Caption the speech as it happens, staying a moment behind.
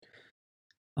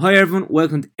Hi everyone,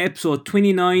 welcome to episode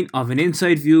 29 of an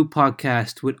Inside View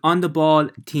podcast with On the Ball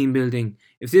Team Building.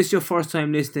 If this is your first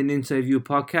time listening to Inside View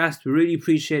podcast, we really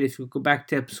appreciate if you go back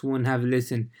to episode 1 and have a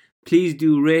listen. Please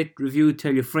do rate, review,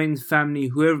 tell your friends, family,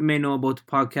 whoever may know about the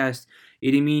podcast.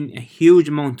 It'll mean a huge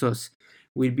amount to us.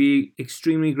 We'd be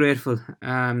extremely grateful.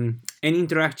 Any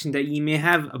interaction that you may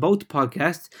have about the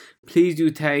podcast, please do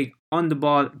tag On the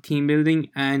Ball Team Building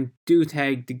and do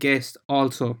tag the guest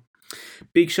also.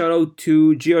 Big shout out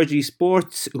to GRG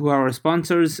Sports, who are our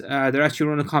sponsors. They're actually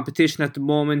running a competition at the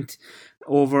moment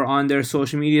over on their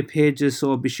social media pages,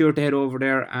 so be sure to head over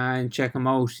there and check them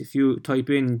out. If you type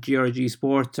in GRG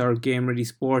Sports or Game Ready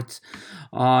Sports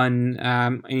on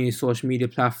any social media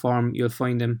platform, you'll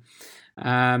find them.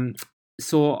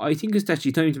 So I think it's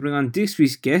actually time to bring on this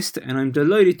week's guest, and I'm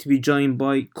delighted to be joined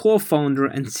by co-founder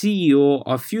and CEO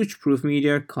of Futureproof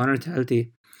Media, Conor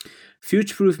Talty.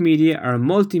 Futureproof Media are a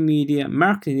multimedia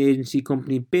marketing agency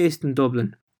company based in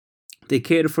Dublin. They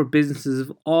cater for businesses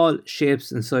of all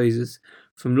shapes and sizes,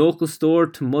 from local store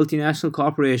to multinational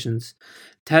corporations.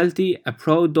 Talty, a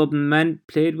proud Dublin man,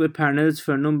 played with Parnells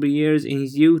for a number of years in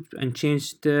his youth and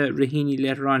changed to Raheny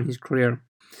later on in his career.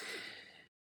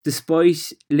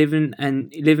 Despite living and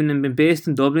being based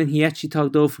in Dublin, he actually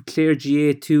talked out for Clare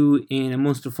GA2 in a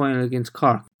Munster final against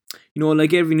Cork. You know,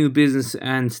 like every new business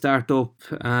and startup,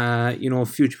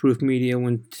 Futureproof Media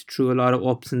went through a lot of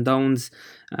ups and downs.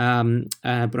 But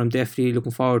I'm definitely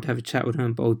looking forward to have a chat with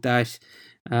him about that.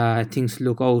 Things to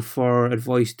look out for,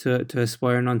 advice to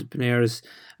aspiring entrepreneurs,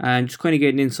 and just kind of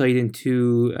getting insight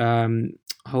into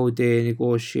how they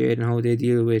negotiate and how they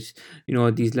deal with,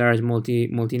 these large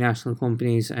multinational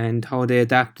companies and how they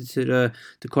adapted to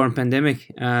the current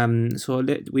pandemic. So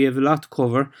we have a lot to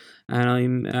cover, and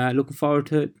I'm looking forward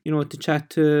to chat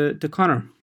to Conor.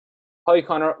 Hi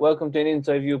Conor, welcome to an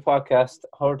Inside View podcast.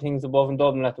 How are things above in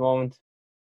Dublin at the moment?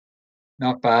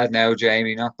 Not bad now,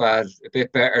 Jamie. Not bad. A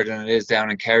bit better than it is down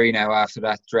in Kerry now after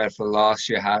that dreadful loss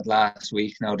you had last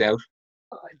week, no doubt.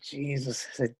 Oh, Jesus,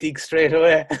 I dig straight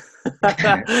away.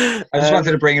 I just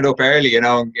wanted to bring it up early,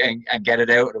 and get it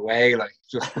out of the way,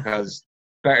 just because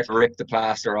better to rip the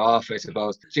plaster off, I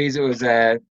suppose. Jeez,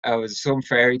 it was some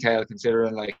fairy tale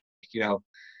considering,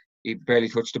 he barely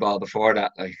touched the ball before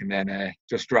that, and then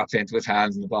just dropped into his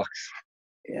hands in the box.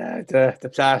 Yeah,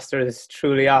 the plaster is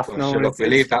truly off now. Look, we'll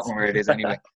leave that one where it is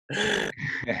anyway.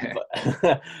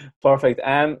 Perfect.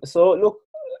 So look,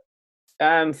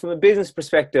 from a business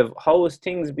perspective, how has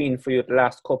things been for you the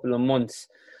last couple of months?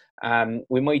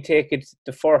 We might take it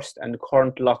the first and the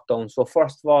current lockdown. So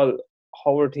first of all,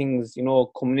 how are things,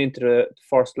 coming into the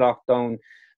first lockdown,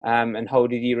 and how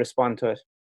did you respond to it?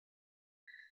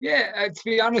 Yeah, to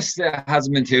be honest, it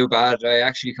hasn't been too bad. I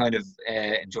actually kind of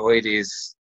enjoy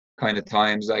these kind of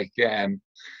times.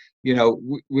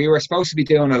 We were supposed to be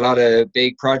doing a lot of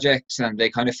big projects and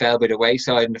they kind of fell by the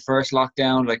wayside in the first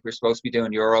lockdown. We're supposed to be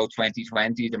doing Euro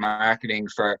 2020, the marketing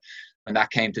for when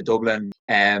that came to Dublin,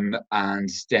 and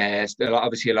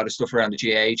obviously a lot of stuff around the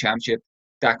GAA Championship.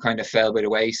 That kind of fell by the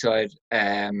wayside.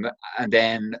 And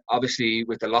then obviously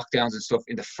with the lockdowns and stuff,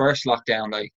 in the first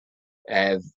lockdown,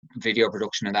 video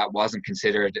production and that wasn't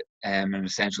considered an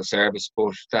essential service,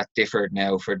 but that differed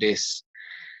now for this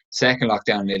second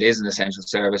lockdown. It is an essential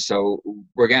service, so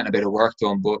we're getting a bit of work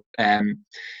done, but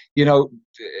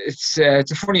it's a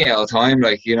funny old time.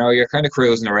 You're kind of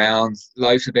cruising around,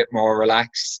 life's a bit more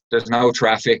relaxed, there's no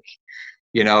traffic,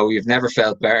 you've never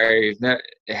felt better, the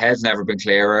head's never been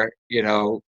clearer.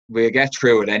 We'll get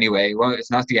through it anyway. Well, it's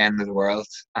not the end of the world,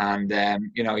 and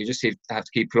you just have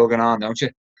to keep plugging on, don't you?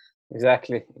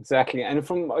 Exactly. And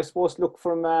from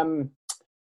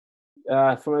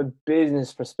a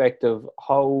business perspective,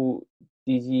 how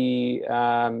did you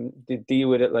deal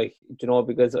with it?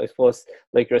 Because I suppose,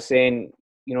 like you're saying,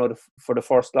 for the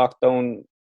first lockdown,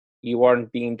 you weren't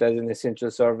deemed as an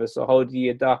essential service. So how do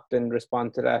you adapt and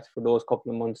respond to that for those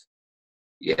couple of months?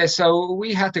 Yeah, so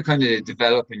we had to kind of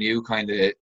develop a new kind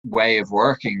of way of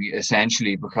working,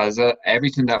 essentially, because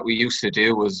everything that we used to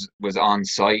do was on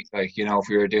site. If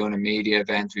we were doing a media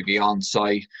event, we'd be on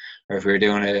site, or if we were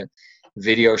doing a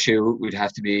video shoot, we'd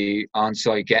have to be on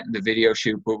site getting the video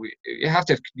shoot. But you have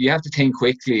to think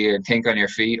quickly and think on your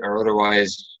feet, or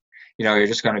otherwise, you're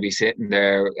just going to be sitting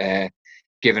there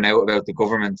giving out about the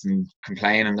government and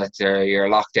complaining that you're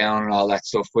locked down and all that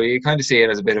stuff. But you kind of see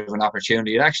it as a bit of an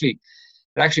opportunity. It actually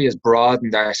has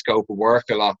broadened our scope of work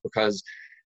a lot, because,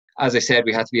 as I said,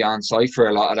 we had to be on site for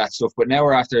a lot of that stuff. But now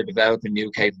we're after developing new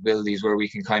capabilities where we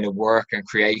can kind of work and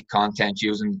create content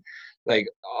using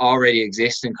already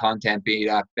existing content, be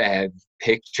that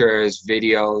pictures,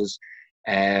 videos,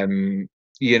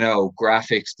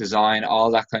 graphics, design,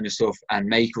 all that kind of stuff, and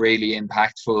make really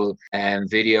impactful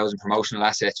videos and promotional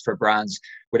assets for brands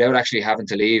without actually having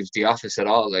to leave the office at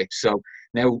all. Like, so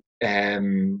now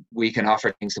we can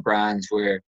offer things to brands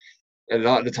where a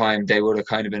lot of the time they would have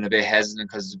kind of been a bit hesitant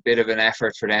because it's a bit of an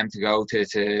effort for them to go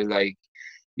to like,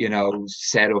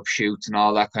 set up shoots and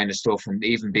all that kind of stuff and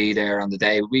even be there on the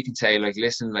day. We can say, like,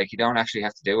 listen, like, you don't actually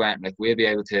have to do it. Like, we'll be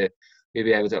able to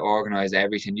organize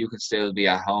everything. You could still be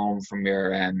at home from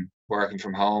your working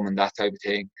from home and that type of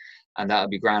thing, and that'll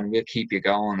be grand. We'll keep you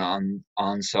going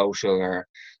on social or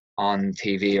on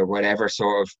TV or whatever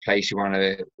sort of place you want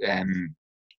to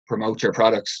promote your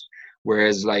products.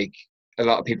 Whereas, like, a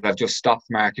lot of people have just stopped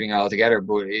marketing altogether,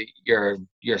 but you're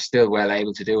still well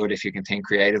able to do it if you can think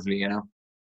creatively.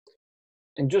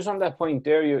 And just on that point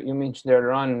there, you mentioned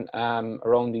earlier on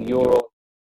around the Euro.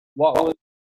 What was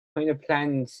kind of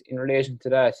plans in relation to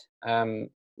that?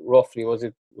 Roughly, was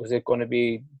it going to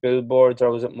be billboards,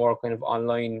 or was it more kind of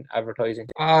online advertising?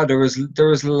 There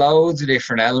was loads of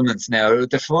different elements. Now,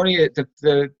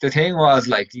 the thing was,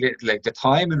 like the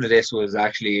timing of this was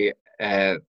actually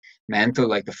mental.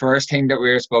 Like, the first thing that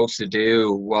we were supposed to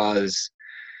do was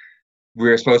we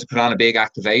were supposed to put on a big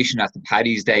activation at the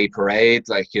Paddy's Day parade,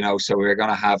 like, so we were going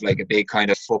to have like a big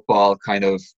kind of football kind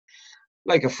of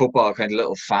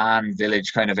little fan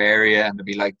village kind of area, and there'd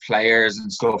be like players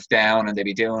and stuff down, and they'd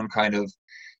be doing kind of,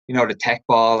 the tech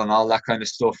ball and all that kind of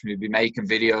stuff, and you'd be making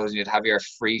videos and you'd have your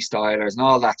freestylers and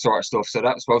all that sort of stuff. So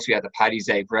that was supposed to be at the Paddy's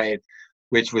Day parade,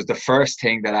 which was the first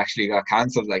thing that actually got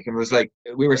cancelled. Like, it was like,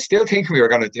 we were still thinking we were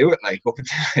going to do it, like, up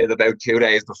until about 2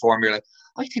 days before, and we were like,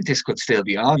 I think this could still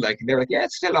be on. Like, and they were like, yeah,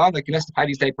 it's still on, like, unless the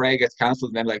Paddy's Day parade gets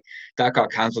cancelled. And then, like, that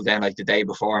got cancelled then, like, the day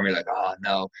before, and we're like, oh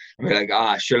no. And we're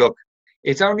like, sure, look,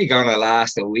 it's only going to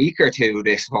last a week or two,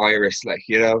 this virus, like,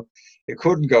 it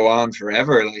couldn't go on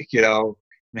forever, like,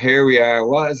 and here we are.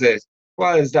 What is it?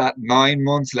 What is that, 9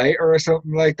 months later or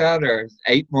something like that, or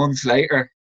 8 months later,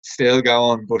 still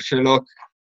going? But sure, look,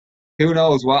 who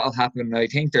knows what'll happen. I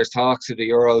think there's talks of the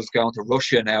Euros going to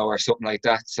Russia now or something like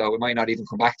that, so it might not even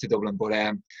come back to Dublin. But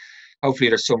hopefully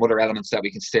there's some other elements that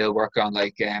we can still work on.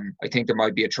 Like, I think there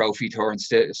might be a trophy tour and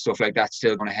stuff like that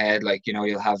still going ahead. Like,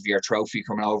 you'll have your trophy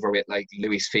coming over with like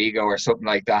Luis Figo or something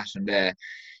like that, and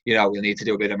we'll need to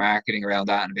do a bit of marketing around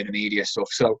that and a bit of media stuff.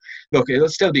 So look, it'll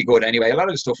still be good anyway. A lot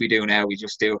of the stuff we do now, we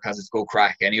just do because it's good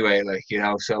crack anyway. Like,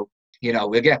 so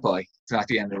we'll get by. It's not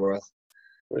the end of the world.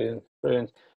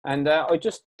 Brilliant. And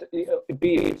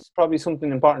it's probably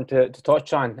something important to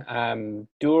touch on.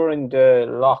 During the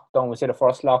lockdown, we say the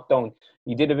first lockdown,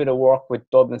 you did a bit of work with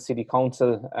Dublin City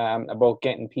Council about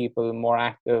getting people more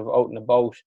active out and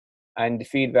about, and the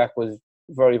feedback was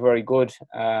very, very good.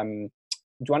 Do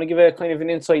you want to give a kind of an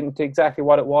insight into exactly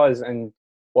what it was and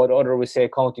what other, we say,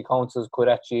 county councils could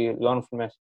actually learn from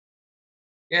it?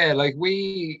 Yeah, like,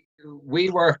 we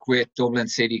work with Dublin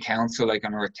City Council, like,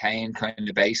 on a retained kind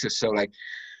of basis. So, like,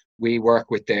 we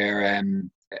work with their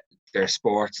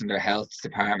sports and their health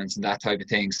departments and that type of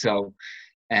thing. So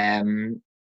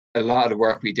a lot of the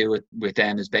work we do with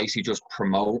them is basically just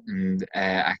promoting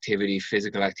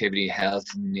physical activity, health,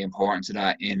 and the importance of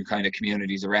that in kind of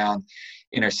communities around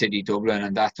inner city Dublin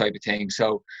and that type of thing.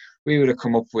 So we would have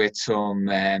come up with some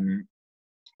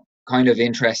kind of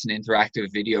interesting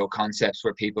interactive video concepts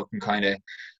where people can kind of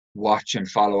watch and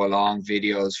follow along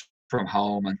videos from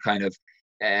home, and kind of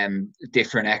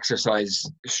different exercise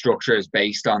structures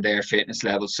based on their fitness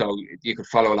level. So you could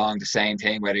follow along the same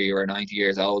thing whether you were 90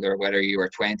 years old or whether you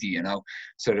were 20.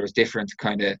 So there was different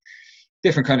kind of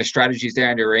strategies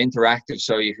there, and they were interactive,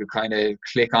 so you could kind of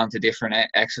click onto different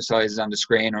exercises on the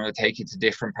screen, or it'll take you to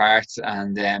different parts,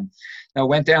 and it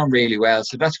went down really well.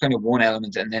 So that's kind of one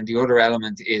element. And then the other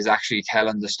element is actually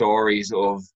telling the stories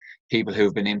of people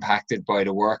who've been impacted by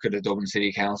the work of the Dublin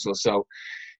City Council. So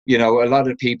a lot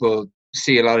of people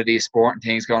see a lot of these sporting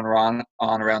things going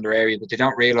on around their area, but they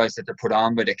don't realise that they're put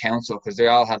on by the council, because they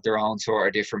all have their own sort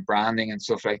of different branding and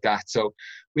stuff like that. So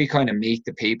we kind of meet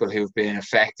the people who've been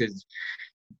affected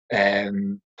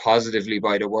positively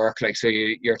by the work. Like, so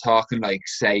you're talking, like,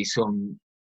 say some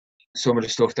of the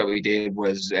stuff that we did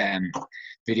was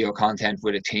video content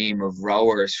with a team of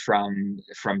rowers from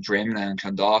Drimna and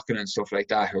Clondalkin and stuff like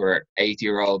that, who are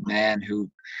 80-year-old men who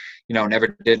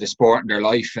never did a sport in their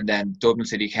life, and then Dublin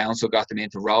City Council got them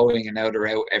into rowing, and now they're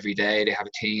out every day. They have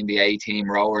a team, the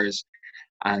A-team rowers,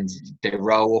 and they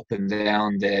row up and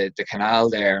down the canal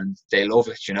there, and they love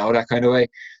it, that kind of way.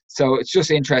 So it's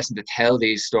just interesting to tell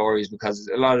these stories, because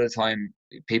a lot of the time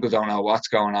people don't know what's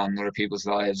going on in other people's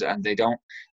lives, and they don't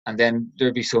And then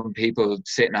there'd be some people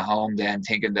sitting at home then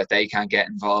thinking that they can't get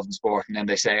involved in sport. And then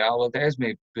they say, oh, well, there's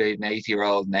my bleeding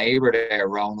 80-year-old neighbour there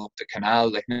rowing up the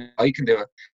canal. Like, I can do it.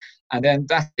 And then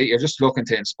you're just looking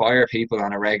to inspire people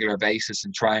on a regular basis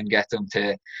and try and get them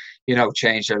to,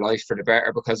 change their life for the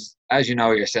better. Because as you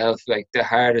know yourself, like, the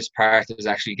hardest part is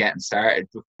actually getting started.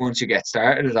 But once you get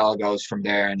started, it all goes from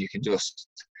there, and you can just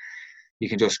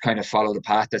kind of follow the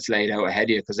path that's laid out ahead of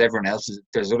you, because everyone else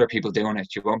there's other people doing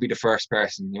it. You won't be the first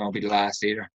person. You won't be the last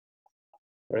either.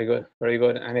 Very good, very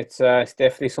good. And it's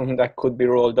definitely something that could be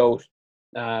rolled out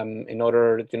in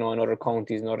other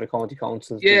counties and other county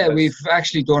councils. Yeah, we've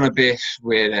actually done a bit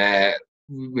with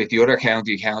the other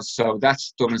county councils. So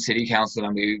that's Dublin City Council,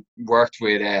 and we worked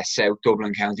with South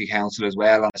Dublin County Council as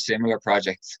well on a similar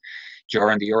project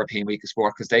during the European Week of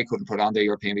Sport, because they couldn't put on the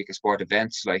European Week of Sport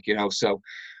events, so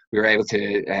we were able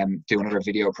to do another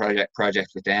video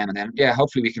project with them. And then,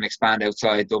 hopefully we can expand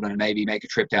outside Dublin and maybe make a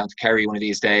trip down to Kerry one of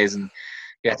these days and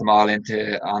get them all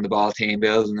into on the ball team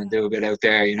building and do a bit out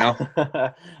there,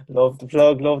 Love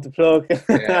the plug.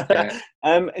 Yeah.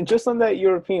 And just on that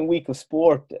European Week of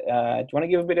Sport, do you want to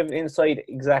give a bit of insight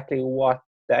exactly what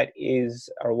that is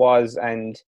or was,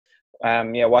 and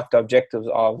what the objectives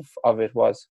of it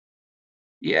was?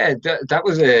 Yeah, that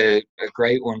was a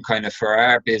great one kind of for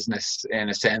our business in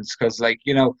a sense, because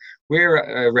we're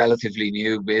a relatively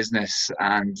new business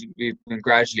and we've been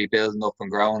gradually building up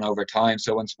and growing over time.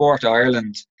 So when Sport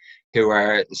Ireland, who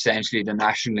are essentially the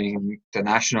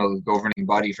national governing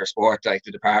body for sport, like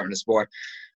the Department of Sport,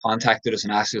 contacted us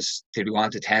and asked us, did we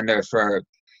want to tender for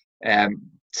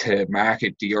to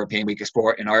market the European Week of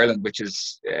Sport in Ireland, which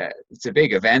is it's a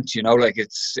big event,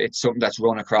 it's something that's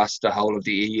run across the whole of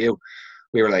the EU.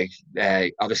 We were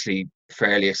obviously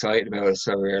fairly excited about it,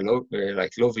 so we were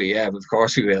like, lovely, yeah, of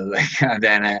course we will. And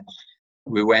then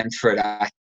we went for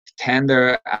that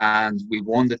tender, and we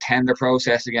won the tender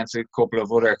process against a couple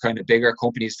of other kind of bigger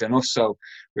companies than us. So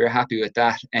we were happy with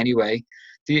that. Anyway,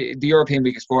 the European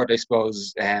Week of Sport, I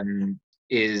suppose,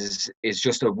 is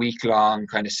just a week-long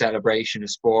kind of celebration of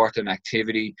sport and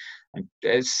activity, and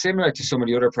it's similar to some of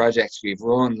the other projects we've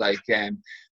run,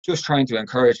 just trying to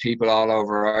encourage people all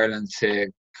over Ireland to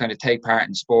kind of take part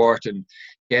in sport and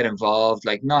get involved,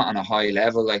 not on a high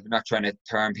level, we're not trying to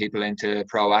turn people into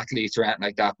pro athletes or anything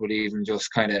like that, but even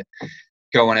just kind of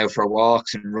going out for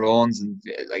walks and runs, and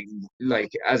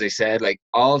as I said,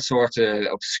 all sorts of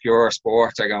obscure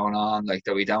sports are going on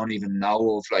that we don't even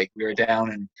know of. We were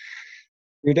down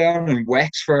in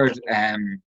Wexford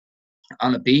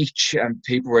on a beach, and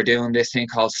people were doing this thing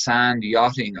called sand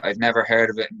yachting. I've never heard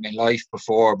of it in my life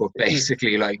before, but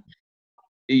basically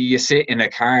you sit in a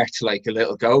cart, like a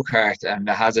little go-kart, and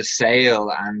it has a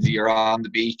sail, and you're on the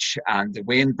beach and the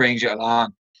wind brings you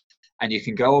along, and you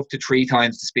can go up to 3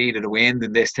 times the speed of the wind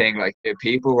in this thing. The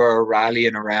people were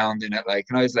rallying around in it,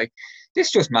 and I was like, this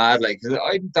is just mad.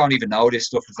 I don't even know this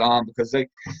stuff is on, because I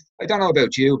don't know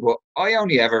about you, but I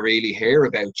only ever really hear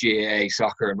about GAA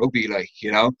soccer and rugby,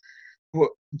 But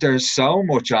there's so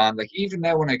much on. Even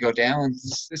now when I go down,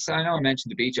 I know I mentioned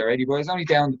the beach already, but I was only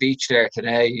down the beach there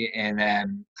today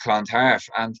in Clontarf,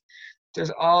 and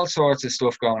there's all sorts of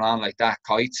stuff going on like that,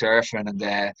 kite surfing and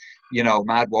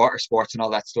mad water sports and all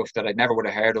that stuff that I never would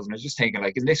have heard of. And I was just thinking,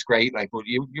 isn't this great? But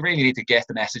you really need to get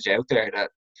the message out there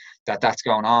that's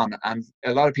going on. And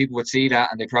a lot of people would see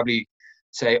that and they probably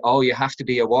say, oh, you have to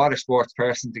be a water sports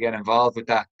person to get involved with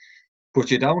that.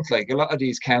 But you don't. A lot of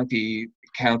these county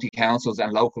councils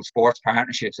and local sports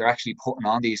partnerships are actually putting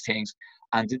on these things,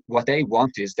 and what they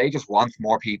want is they just want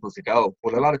more people to go.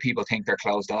 But a lot of people think they're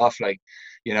closed off.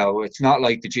 It's not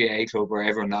like the GAA club where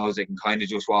everyone knows they can kind of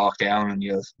just walk down and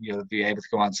you'll be able to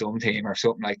go on some team or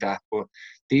something like that. But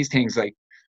these things,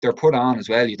 they're put on as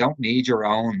well. You don't need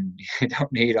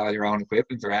all your own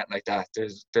equipment or anything like that.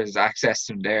 There's access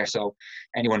to them there. So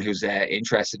anyone who's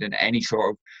interested in any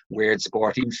sort of weird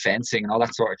sport, even fencing and all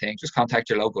that sort of thing, just contact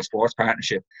your local sports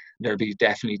partnership. There'll be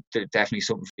definitely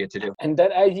something for you to do. And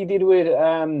that, as you did with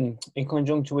in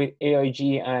conjunction with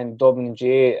AIG and Dublin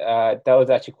J, that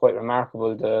was actually quite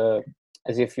remarkable.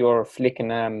 As if you're flicking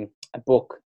a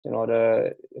book,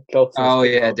 the clocks. Oh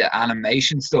yeah, the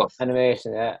animation stuff.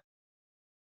 Animation, yeah.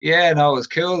 Yeah, no, it was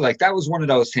cool. That was one of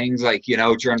those things,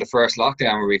 during the first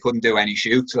lockdown where we couldn't do any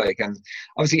shoots, and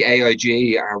obviously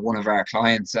AIG are one of our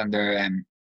clients, and they're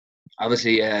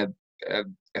obviously a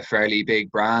fairly big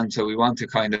brand. So we want to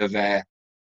kind of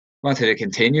wanted to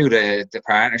continue the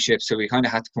partnership. So we kind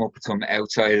of had to come up with some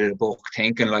outside of the book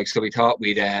thinking, so we thought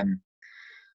we'd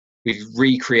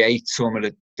recreate some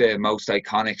of the most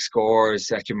iconic scores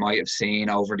that you might have seen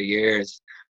over the years,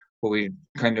 but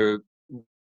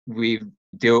we've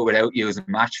do it without using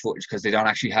match footage because they don't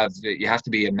actually have you have to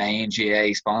be a main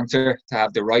GA sponsor to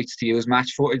have the rights to use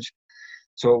match footage.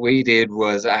 So what we did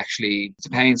was actually, it's a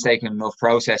painstaking enough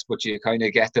process, but you kind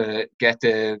of get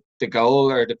the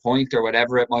goal or the point or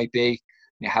whatever it might be.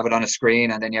 You have it on a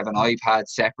screen, and then you have an iPad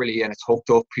separately, and it's hooked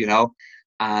up,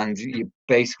 and you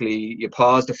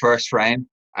pause the first frame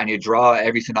and you draw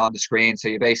everything on the screen. So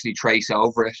you basically trace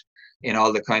over it in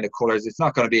all the kind of colors. It's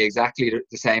not going to be exactly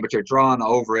the same, but you're drawing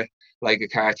over it like a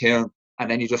cartoon,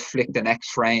 and then you just flick the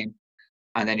next frame,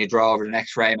 and then you draw over the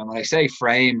next frame. And when I say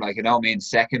frame, like, I don't mean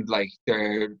second, like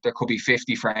there could be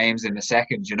 50 frames in a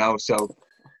second,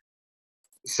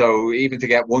 so even to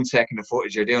get 1 second of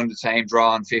footage, you're doing the same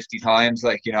drawing 50 times,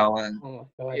 like, and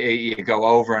you go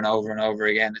over and over and over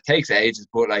again. It takes ages,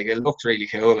 but like it looks really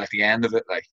cool at the end of it,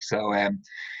 like. So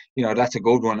that's a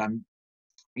good one. And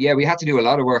yeah, we had to do a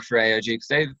lot of work for AIG because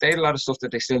they had a lot of stuff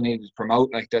that they still needed to promote,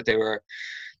 like that they were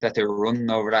running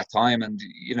over that time. And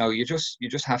you just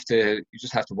have to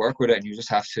work with it, and you just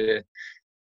have to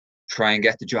try and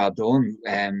get the job done.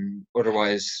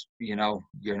 Otherwise, you're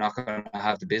not going to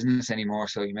have the business anymore.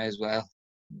 So you may as well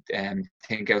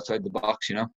think outside the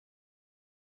box.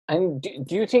 And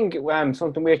do you think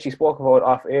something we actually spoke about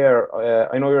off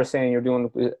air? I know you're saying you're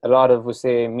doing a lot of,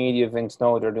 say, media events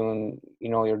now. They're doing,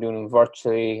 you're doing them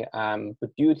virtually.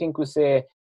 But do you think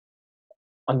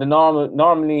on the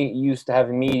normally you used to have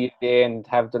a media day and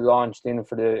have the launch in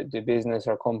for the business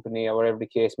or company or whatever the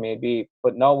case may be,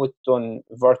 but now it's done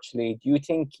virtually, do you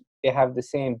think they have the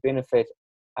same benefit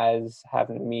as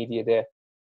having a media day?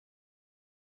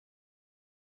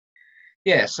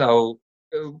 Yeah, so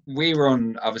we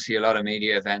run obviously a lot of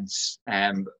media events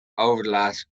over the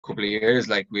last couple of years.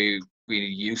 Like we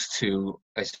used to,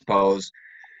 I suppose,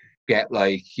 get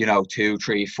like 2,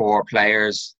 3, 4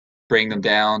 players, bring them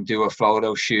down, do a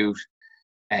photo shoot,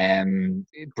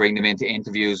 bring them into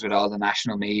interviews with all the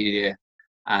national media,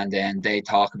 and then they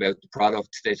talk about the product,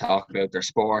 they talk about their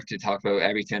sport, they talk about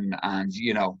everything, and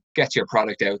get your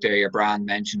product out there, your brand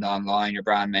mentioned online, your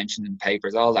brand mentioned in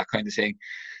papers, all that kind of thing.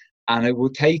 And it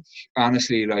would take,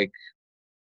 honestly, like,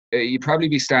 you'd probably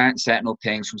be setting up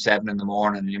things from 7 in the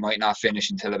morning, and you might not finish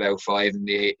until about 5 in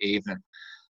the evening.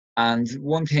 And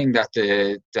one thing that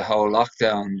the whole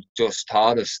lockdown just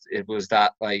taught us, it was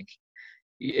that, like,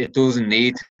 it doesn't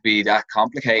need to be that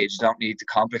complicated. You don't need to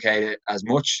complicate it as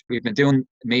much. We've been doing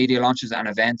media launches and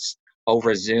events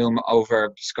over Zoom,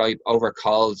 over Skype, over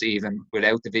calls, even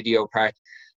without the video part,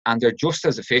 and they're just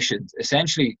as efficient.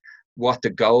 Essentially, what the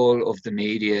goal of the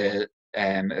media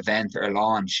event or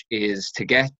launch is to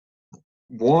get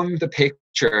the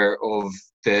picture of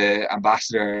the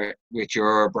ambassador with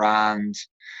your brand,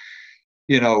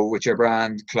 with your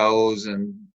brand clothes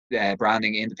and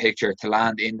branding in the picture, to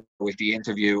land in with the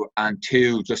interview, and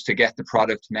 2, just to get the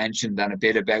product mentioned and a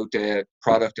bit about the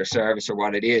product or service or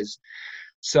what it is.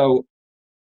 So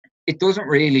it doesn't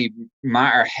really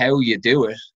matter how you do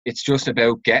it. It's just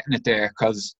about getting it there,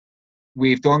 because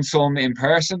we've done some in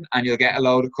person and you'll get a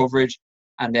load of coverage,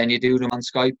 and then you do them on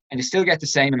Skype and you still get the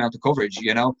same amount of coverage,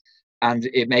 and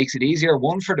it makes it easier,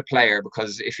 one, for the player,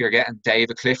 because if you're getting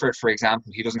David Clifford, for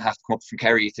example, he doesn't have to come up from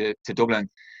Kerry to Dublin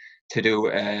to do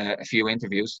a few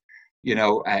interviews.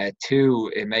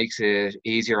 2, it makes it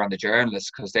easier on the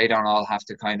journalists, because they don't all have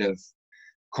to kind of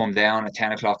come down at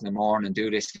 10 o'clock in the morning and do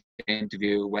this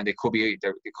interview when they could be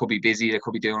busy, they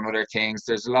could be doing other things.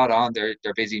 There's a lot on. They're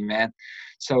busy men.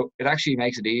 So it actually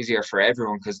makes it easier for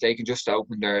everyone, because they can just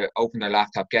open their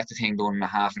laptop, get the thing done in a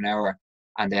half an hour,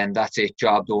 and then that's it,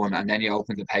 job done. And then you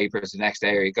open the papers the next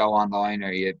day, or you go online,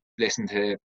 or you listen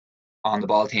to On the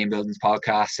Ball Team Building's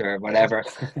podcast or whatever,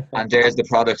 and there's the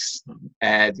products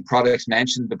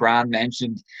mentioned, the brand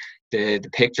mentioned, the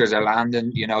pictures are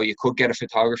landing. You could get a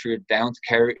photographer down to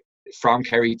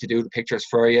Kerry to do the pictures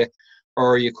for you,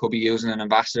 or you could be using an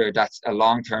ambassador that's a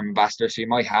long-term ambassador, so you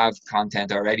might have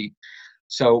content already.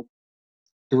 So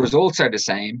the results are the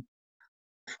same,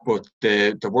 but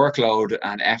the workload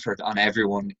and effort on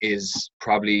everyone is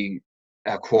probably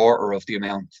a quarter of the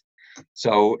amount.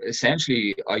 So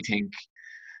essentially, I think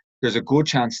there's a good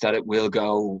chance that it will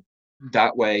go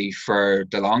that way for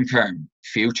the long-term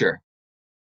future.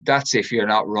 That's if you're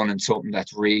not running something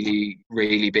that's really,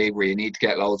 really big, where you need to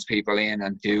get loads of people in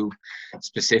and do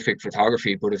specific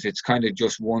photography. But if it's kind of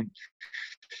just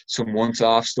some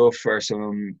once-off stuff or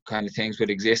some kind of things with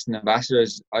existing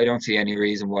ambassadors, I don't see any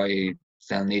reason why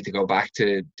they'll need to go back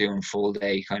to doing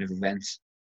full-day kind of events.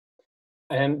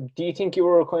 Do you think you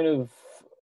were kind of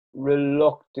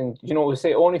reluctant,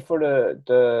 say only for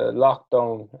the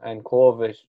lockdown and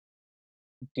COVID,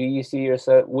 do you see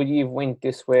yourself, would you have went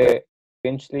this way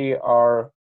eventually,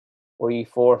 or were you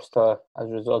forced to as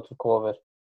a result of COVID?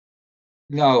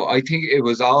 No, I think it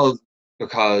was all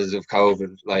because of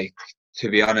COVID. Like, to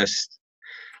be honest,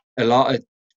 a lot of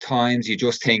times you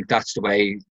just think that's the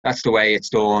way it's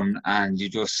done, and you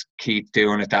just keep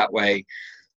doing it that way,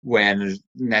 when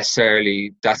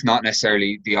necessarily that's not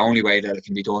necessarily the only way that it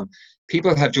can be done.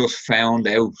 People have just found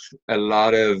out a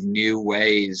lot of new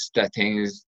ways that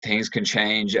things can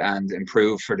change and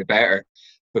improve for the better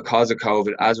because of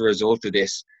COVID as a result of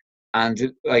this.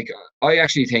 And like, I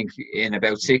actually think in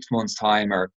about 6 months'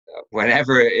 time, or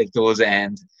whenever it does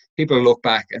end, people look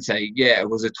back and say, yeah, it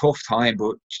was a tough time,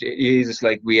 but Jesus,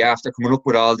 like, we after coming up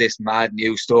with all this mad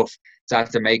new stuff, it's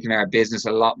after making our business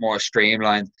a lot more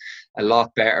streamlined, a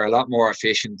lot better, a lot more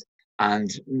efficient. And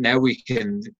now we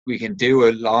can do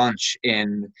a launch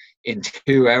in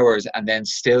 2 hours and then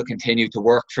still continue to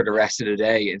work for the rest of the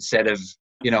day, instead of,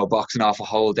 boxing off a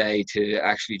whole day to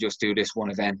actually just do this one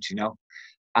event.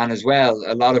 And as well,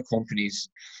 a lot of companies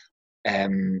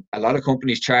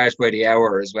charge by the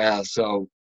hour as well, so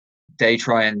they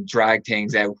try and drag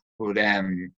things out. But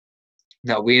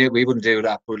no, we wouldn't do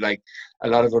that. But like, a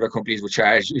lot of other companies would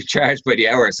charge by the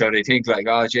hour, so they think like,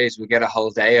 oh geez, we get a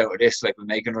whole day out of this, like we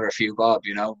make another few bob.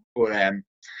 But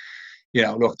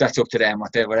look, that's up to them,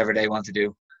 whatever they want to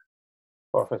do.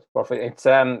 Perfect.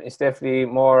 It's definitely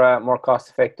more cost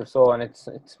effective, so, and it's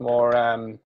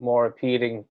more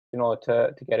appealing,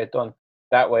 to get it done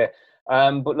that way.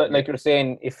 But like you're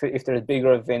saying, if there's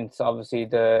bigger events, obviously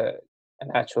an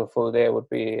actual full day would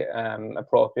be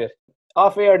appropriate.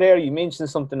 Off air there, you mentioned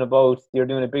something about you're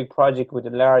doing a big project with a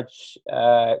large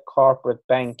corporate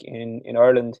bank in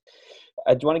Ireland.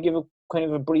 Do you want to give a kind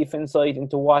of a brief insight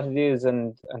into what it is,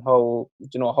 and how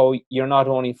how you're not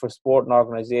only for sporting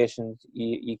organisations,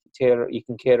 you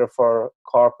can cater for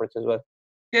corporates as well?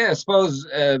 Yeah, I suppose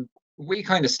we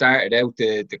kind of started out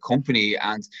the company,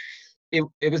 and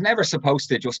it was never supposed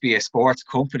to just be a sports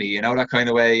company, that kind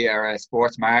of way, or a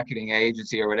sports marketing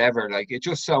agency or whatever. Like, it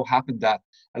just so happened that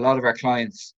a lot of our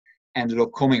clients ended up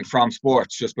coming from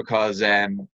sports, just because, a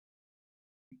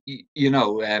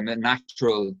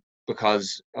natural,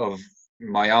 because of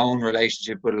my own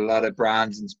relationship with a lot of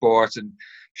brands in sports, and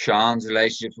Sean's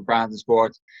relationship with brands in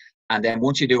sports. And then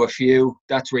once you do a few,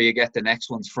 that's where you get the next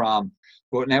ones from.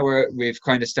 But now we've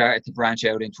kind of started to branch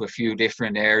out into a few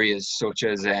different areas, such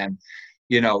as,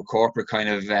 corporate kind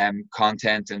of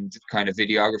content and kind of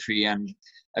videography and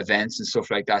events and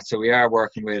stuff like that. So we are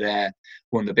working with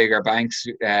one of the bigger banks,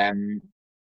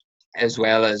 as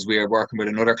well as we are working with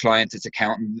another client. It's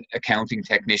Accounting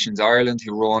Technicians Ireland,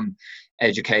 who run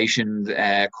education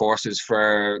courses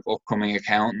for upcoming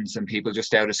accountants and people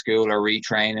just out of school or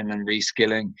retraining and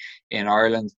reskilling in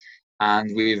Ireland.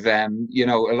 And we've, a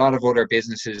lot of other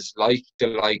businesses like the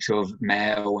likes of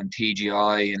Mayo and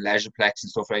TGI and Leisureplex and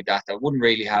stuff like that wouldn't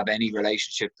really have any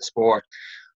relationship to sport.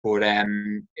 But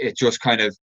it just kind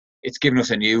of, it's given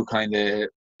us a new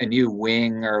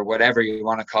wing, or whatever you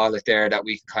want to call it there, that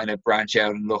we can kind of branch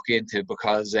out and look into,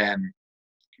 because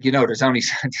there's only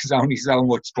so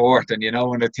much sport, and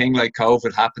when a thing like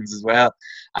COVID happens as well,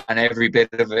 and every bit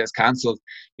of it is cancelled,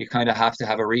 you kind of have to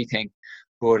have a rethink.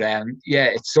 But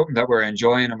it's something that we're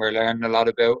enjoying and we're learning a lot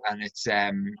about, and it's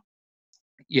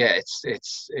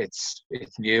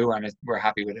it's new, and we're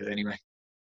happy with it anyway.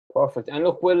 Perfect. And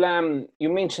look, well, you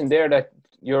mentioned there that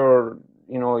you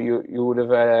would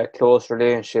have close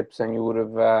relationships, and you would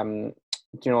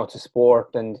have to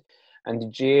sport, and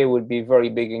the GAA would be very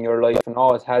big in your life, and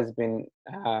always has been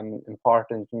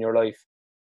important in your life.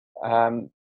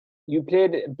 You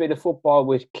played a bit of football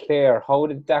with Clare. How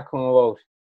did that come about?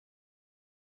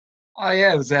 Oh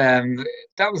yeah, it was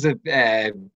that was a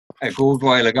good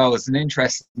while ago. It was an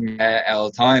interesting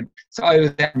old time. So I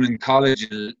was down in college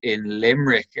in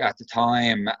Limerick at the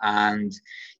time, and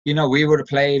we would have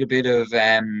played a bit of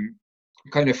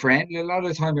kind of friendly. A lot of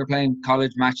the time we were playing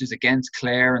college matches against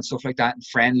Clare and stuff like that, and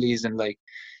friendlies, and like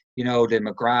the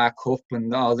McGrath Cup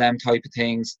and all them type of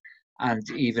things. And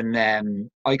even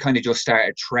I kind of just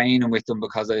started training with them,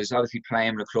 because I was obviously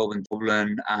playing with a club in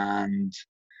Dublin and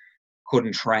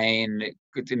couldn't train,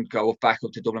 didn't go back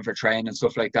up to Dublin for training and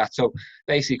stuff like that. So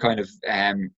basically I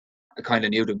kind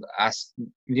of knew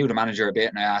the manager a bit,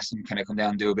 and I asked him, can I come down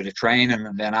and do a bit of training?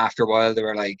 And then after a while they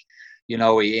were like,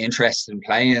 are you interested in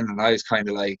playing? And I was kind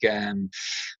of like,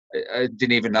 I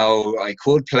didn't even know I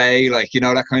could play, like,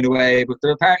 that kind of way. But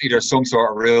apparently there's some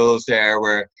sort of rules there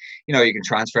where, you can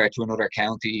transfer to another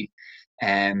county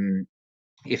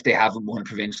if they haven't won a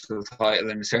provincial title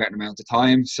in a certain amount of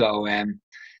time. So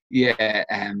yeah,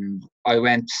 I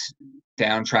went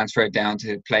down, transferred down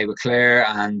to play with Clare,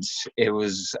 and it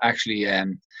was actually it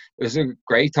was a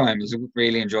great time. It was a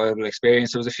really enjoyable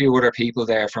experience. There was a few other people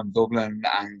there from Dublin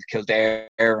and Kildare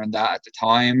and that at the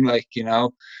time, like, you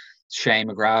know, Shane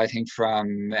McGrath, I think,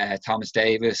 from Thomas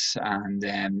Davis, and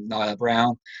Niall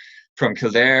Brown from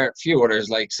Kildare, a few others,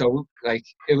 like, so, like,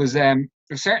 it was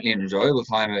certainly an enjoyable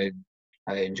time.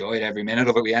 I enjoyed every minute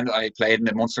of it. I played in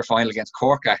the Munster final against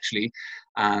Cork, actually,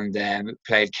 and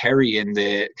played Kerry in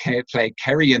the the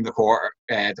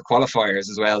qualifiers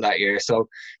as well that year. So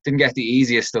didn't get the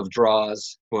easiest of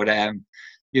draws, but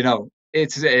you know,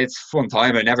 it's fun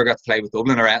time. I never got to play with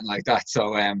Dublin or anything like that.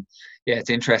 So yeah, it's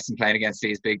interesting playing against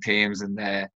these big teams, and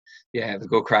yeah, it was a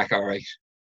good crack, all right.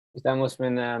 That must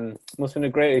have been a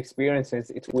great experience.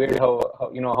 It's weird how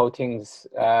you know how things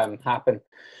happen.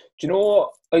 Do you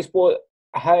know? I suppose,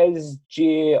 has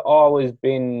GA always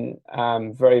been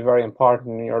very, very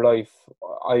important in your life?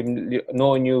 I'm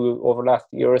knowing you over the last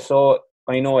year or so.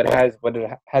 I know it has, but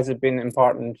has it been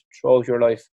important throughout your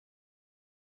life?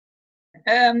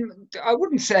 I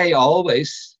wouldn't say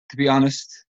always, to be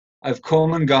honest. I've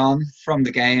come and gone from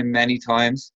the game many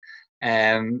times.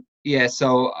 Yeah,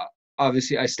 so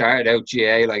obviously I started out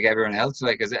GA like everyone else,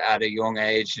 like at a young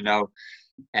age, you know,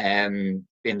 in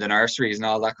the nurseries and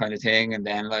all that kind of thing. And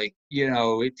then, like, you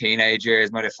know, teenage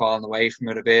years might have fallen away from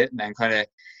it a bit, and then kind of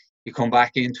you come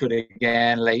back into it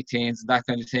again, late teens and that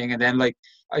kind of thing. And then, like,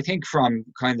 I think from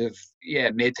kind of, yeah,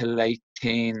 mid to late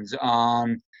teens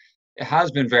on, it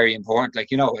has been very important. Like,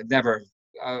 you know,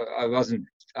 I wasn't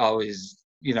always,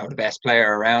 you know, the best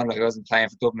player around. Like, I wasn't playing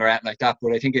for Dublin or anything like that.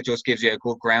 But I think it just gives you a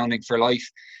good grounding for life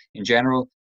in general.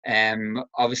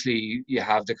 Obviously, you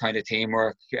have the kind of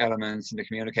teamwork elements and the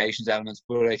communications elements.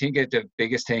 But I think the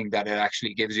biggest thing that it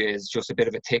actually gives you is just a bit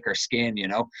of a thicker skin. You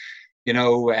know,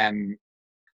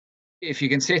 if you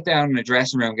can sit down in a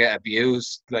dressing room and get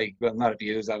abused, like, well, not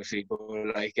abused obviously, but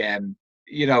like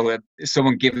you know,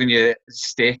 someone giving you a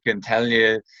stick and telling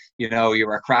you, you know, you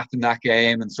were crap in that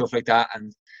game and stuff like that,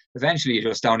 and eventually you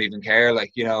just don't even care.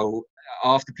 Like, you know,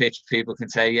 off the pitch, people can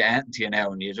say anything to you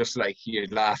now, and you just, like, you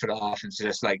laugh it off. It's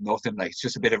just like nothing. Like, it's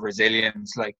just a bit of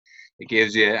resilience, like, it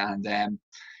gives you, and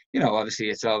you know, obviously,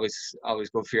 it's always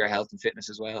good for your health and fitness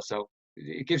as well. So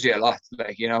it gives you a lot.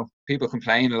 Like, you know, people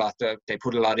complain a lot that they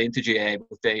put a lot into GA,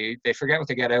 but they forget what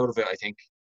they get out of it, I think.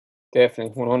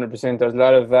 Definitely, 100%. There's a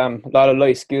lot of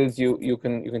life skills you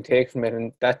can take from it,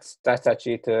 and that's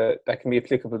actually that can be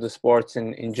applicable to sports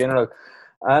in general.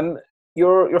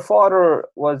 Your father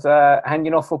was a handy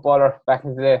enough footballer back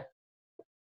in the day.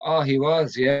 Oh, he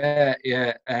was, yeah.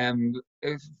 It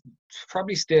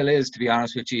probably still is, to be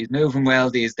honest with you. He's moving well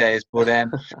these days, but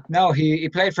no, he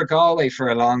played for Galway for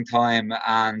a long time,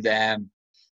 and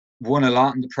won a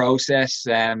lot in the process.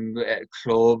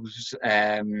 Clubs,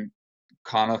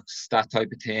 Connachts, that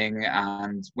type of thing,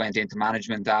 and went into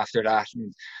management after that,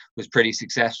 and was pretty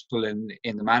successful in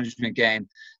the management game.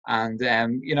 And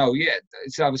you know, yeah,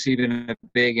 it's obviously been a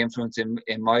big influence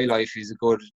in my life. He's a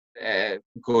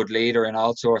good leader in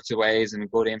all sorts of ways, and a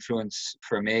good influence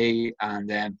for me.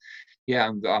 And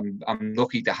yeah, I'm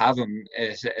lucky to have him,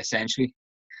 essentially.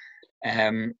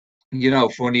 You know,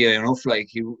 funny enough,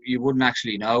 like, you wouldn't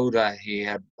actually know that he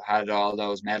had all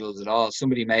those medals at all.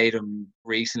 Somebody made him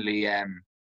recently.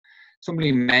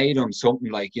 Somebody made him something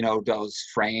like, you know, those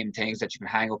frame things that you can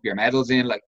hang up your medals in.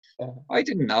 Like, I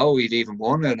didn't know he'd even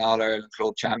won an All Ireland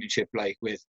Club Championship, like,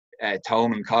 with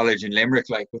Thomond College in Limerick.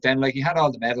 Like, but then, like, he had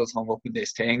all the medals hung up in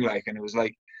this thing, like, and it was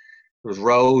like there was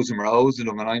rows and rows of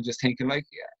them, and I'm just thinking, like,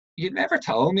 yeah, you never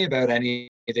told me about any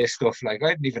of this stuff. Like,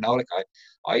 I didn't even know. Like,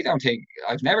 I don't think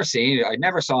I've never seen it. I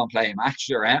never saw him play a match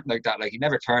or anything like that. Like, he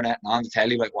never turned it on the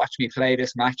telly, like, watch me play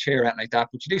this match here or anything like that.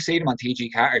 But you do see them on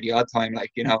TG Carter the odd time. Like,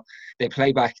 you know, they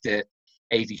play back the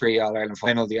 '83 All Ireland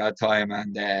final the odd time,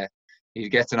 and he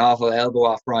gets an awful elbow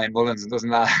off Brian Mullins and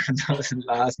doesn't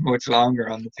last much longer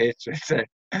on the pitch.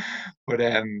 But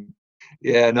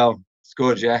yeah, no, it's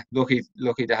good. Yeah, lucky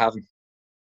to have him.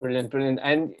 Brilliant.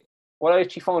 And what I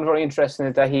actually found very interesting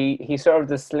is that he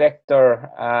served as selector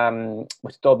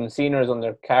with Dublin seniors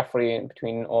under Caffrey in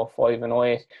between 05 and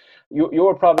 08. You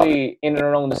were probably in and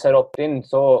around the setup then,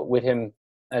 so with him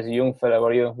as a young fella,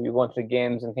 were you going to the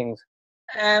games and things?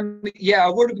 Yeah, I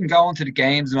would have been going to the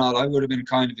games and all. I would have been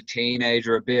kind of a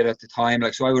teenager a bit at the time,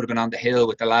 like, so I would have been on the hill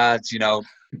with the lads, you know,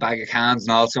 bag of cans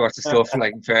and all sorts of stuff,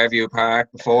 like in Fairview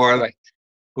Park before, like.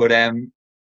 But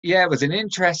yeah, it was an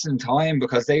interesting time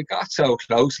because they got so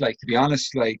close. Like, to be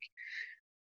honest, like,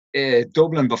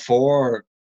 Dublin before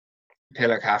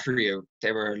Pillar Caffrey,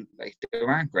 they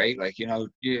weren't great. Like, you know,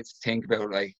 you think about,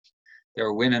 like, they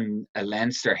were winning a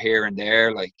Leinster here and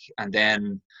there, like, and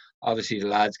then obviously the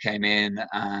lads came in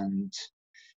and,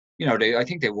 you know, I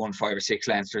think they won 5 or 6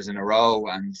 Leinsters in a row.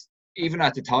 And even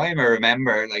at the time, I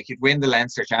remember, like, you'd win the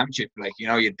Leinster Championship, like, you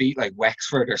know, you'd beat like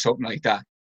Wexford or something like that.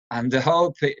 And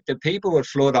the people would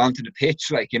flood onto the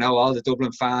pitch, like, you know, all the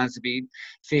Dublin fans, to be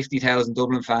 50,000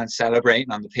 Dublin fans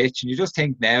celebrating on the pitch. And you just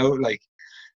think now, like,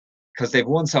 because they've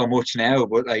won so much now,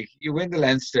 but like, you win the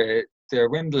Leinster, they're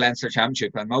winning the Leinster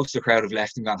Championship, and most of the crowd have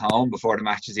left and gone home before the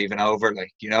match is even over.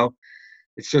 Like, you know,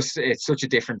 it's such a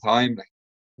different time. Like,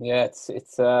 Yeah,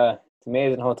 it's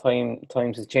amazing how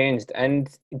times have changed. And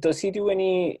does he do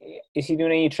any? Is he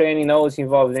doing any training now? Is he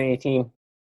involved in any team,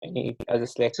 any as a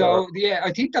selector? so yeah,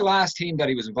 I think the last team that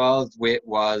he was involved with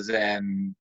was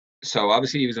so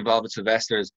obviously he was involved with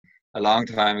Sylvester's a long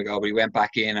time ago, but he went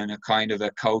back in a kind of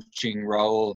a coaching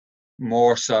role,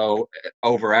 more so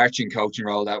overarching coaching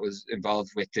role that was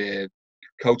involved with the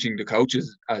coaching the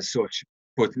coaches as such.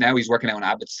 But now he's working out in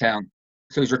Abbottstown.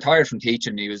 So he's retired from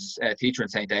teaching. He was a teacher in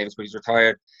St. David's, but he's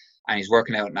retired and he's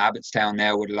working out in Abbottstown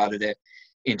now with a lot of the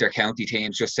inter-county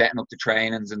teams, just setting up the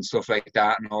trainings and stuff like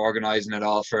that and organising it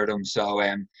all for them. So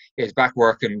he's back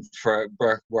working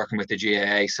with the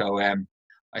GAA. So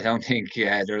I don't think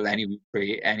there'll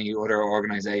be any other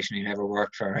organisation he never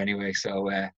worked for anyway. So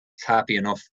he's happy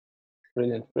enough.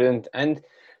 Brilliant, brilliant. And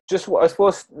just, I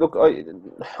suppose, look,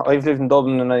 I've lived in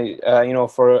Dublin, and I, you know,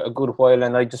 for a good while,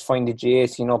 and I just find the GAA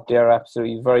scene up there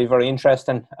absolutely very, very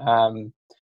interesting.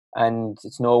 And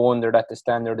it's no wonder that the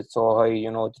standard is so high.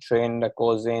 You know, the training that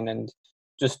goes in, and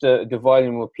just the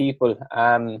volume of people.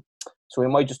 So we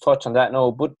might just touch on that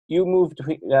now. But you moved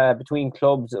between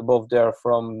clubs above there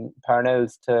from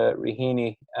Parnells to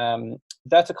Raheny.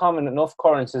 That's a common enough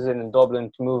occurrence, is it, in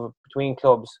Dublin, to move between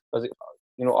clubs? Because,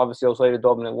 you know, obviously outside of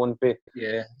Dublin it wouldn't be.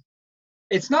 Yeah.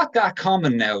 It's not that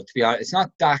common now, to be honest. It's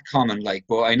not that common, like,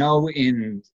 but I know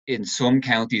in some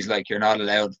counties, like, you're not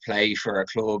allowed to play for a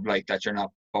club like that you're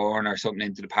not born or something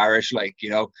into the parish, like, you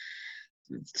know,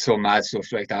 some mad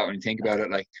stuff like that when you think about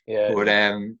it, like. Yeah. But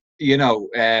you know,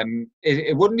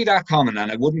 it wouldn't be that common,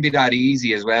 and it wouldn't be that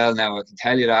easy as well. Now, I can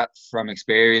tell you that from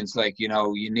experience. Like, you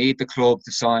know, you need the club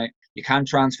to sign. You can't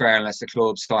transfer unless the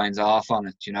club signs off on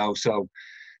it, you know. So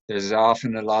there's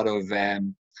often a lot of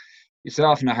it's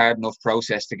often a hard enough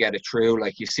process to get it through.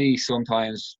 Like, you see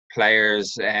sometimes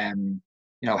players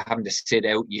you know, having to sit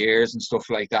out years and stuff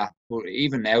like that. But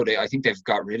even now, I think they've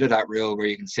got rid of that rule where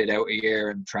you can sit out a year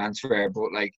and transfer.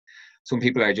 But like, some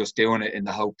people are just doing it in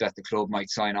the hope that the club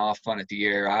might sign off on it the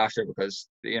year after, because,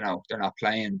 you know, they're not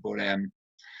playing. But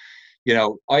you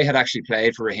know, I had actually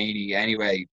played for Raheny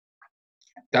anyway.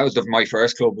 That was my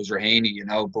first club was Raheny, you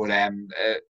know. But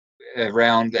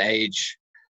around the age,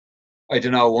 I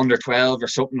don't know, under 12 or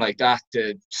something like that,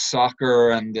 the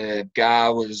soccer and the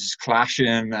GAA was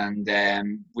clashing,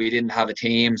 and we didn't have a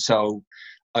team. So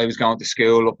I was going to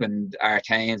school up in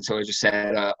Artane, so I just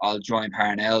said I'll join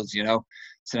Parnells, you know.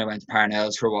 So I went to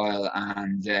Parnells for a while,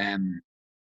 and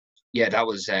yeah, that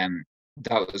was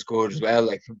good as well.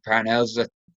 Like, Parnells, that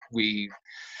we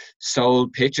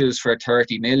sold pitches for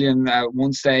 30 million at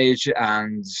one stage,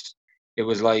 and it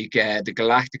was like the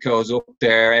Galacticos up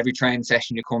there. Every training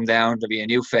session you come down, there'll be a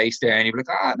new face there, and you'd be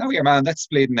like, no, your man, that's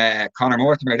bleeding Conor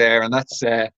Mortimer there, and that's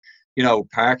you know,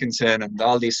 Parkinson and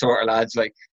all these sort of lads.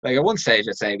 Like at one stage,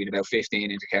 I'd say we'd about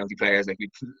 15 inter-county players, like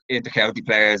inter-county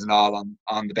players and all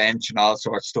on the bench and all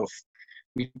sorts of stuff.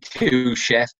 We two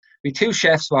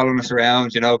chefs following us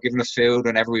around, you know, giving us food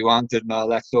whenever we wanted and all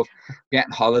that stuff,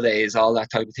 getting holidays, all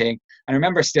that type of thing. And I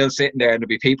remember still sitting there and there'd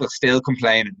be people still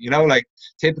complaining, you know, like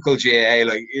typical GAA,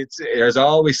 like there's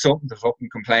always something to fucking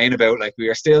complain about. Like, we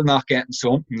are still not getting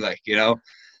something, like, you know.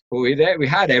 But we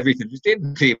had everything. We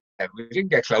didn't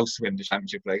get close to win the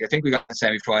championship. Like, I think we got the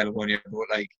semi-final one year, but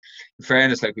like, in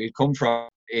fairness, like, we'd come from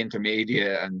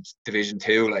intermediate and Division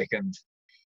 2, like, and,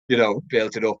 you know,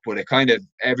 built it up. But it kind of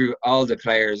all the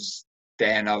players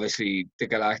then, obviously the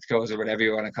Galacticos or whatever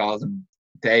you want to call them,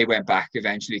 they went back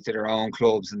eventually to their own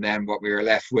clubs, and then what we were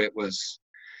left with was,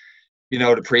 you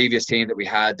know, the previous team that we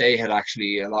had. They had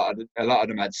actually a lot of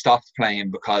them had stopped playing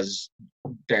because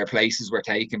their places were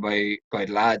taken by the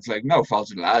lads. Like, no fault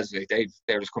of the lads, like they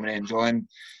were just coming in and joining.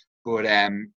 But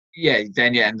yeah,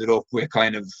 then you ended up with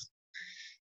kind of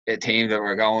a team that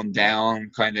were going down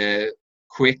kind of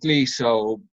quickly.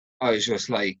 So I was just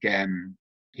like,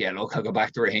 yeah, look, I'll go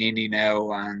back to Raheny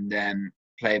now and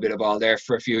play a bit of ball there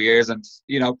for a few years, and,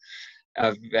 you know,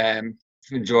 I've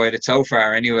enjoyed it so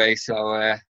far anyway.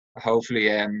 So hopefully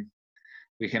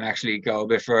we can actually go a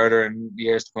bit further in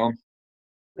years to come.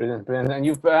 Brilliant, brilliant. And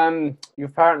you've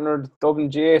partnered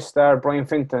Dublin GA star Brian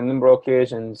Finton on a number of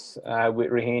occasions with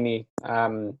Raheny.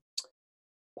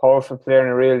 Powerful player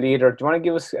and a real leader. Do you want to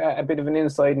give us a bit of an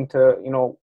insight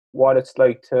into what it's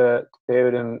like to play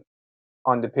with him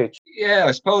on the pitch? Yeah,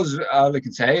 I suppose all I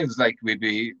can say is like we'd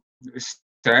be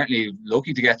certainly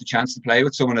lucky to get the chance to play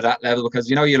with someone at that level, because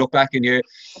you look back and you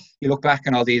look back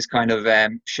on all these kind of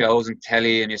shows and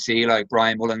telly, and you see like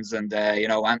Brian Mullins and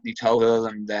Anthony Tohill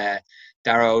and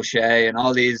Dara O'Shea and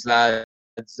all these lads,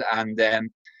 and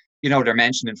they're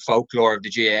mentioned in folklore of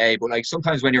the GAA, but like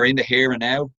sometimes when you're in the here and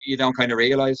now, you don't kind of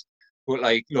realise. But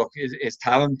like, look, his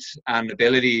talent and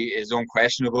ability is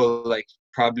unquestionable. Like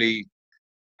probably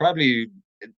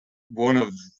one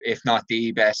of, if not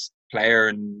the best player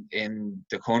in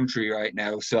the country right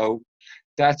now. So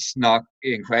that's not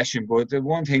in question. But the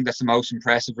one thing that's the most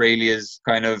impressive really is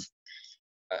kind of,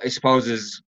 I suppose,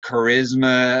 is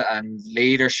charisma and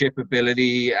leadership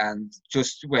ability, and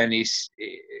just when he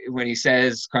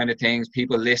says kind of things,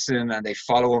 people listen and they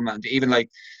follow him. And even like,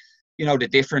 the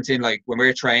difference in like when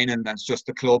we're training and it's just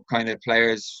the club kind of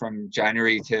players from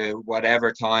January to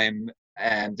whatever time,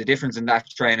 and the difference in that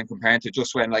training compared to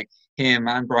just when like him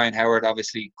and Brian Howard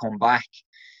obviously come back,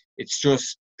 it's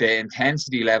just the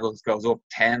intensity levels goes up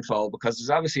tenfold, because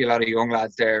there's obviously a lot of young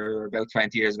lads there who are about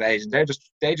 20 years of age, and they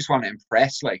just want to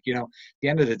impress. Like, at the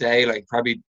end of the day, like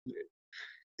probably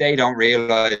they don't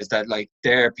realize that like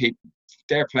they're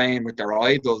playing with their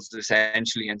idols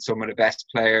essentially, and some of the best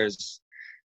players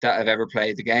that have ever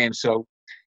played the game. So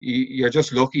you're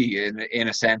just lucky in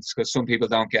a sense, because some people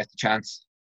don't get the chance.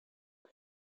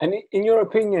 And in your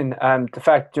opinion, the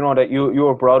fact that you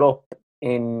were brought up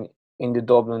in the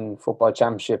Dublin Football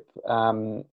Championship,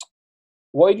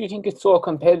 why do you think it's so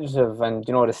competitive, and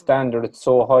the standard it's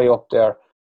so high up there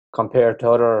compared to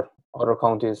other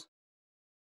counties?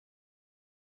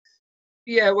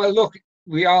 Yeah, well, look,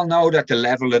 we all know that the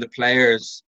level of the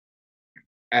players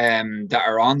that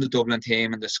are on the Dublin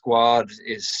team and the squad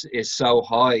is so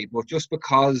high, but just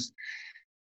because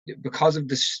of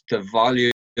the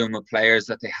volume of players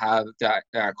that they have that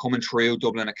are coming through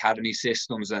Dublin academy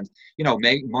systems, and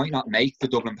might not make the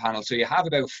Dublin panel. So you have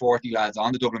about 40 lads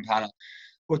on the Dublin panel,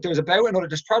 but there's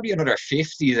probably another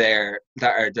 50 there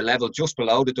that are the level just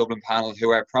below the Dublin panel,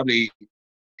 who are probably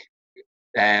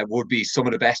would be some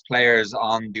of the best players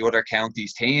on the other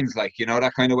counties' teams, like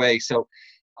that kind of way. So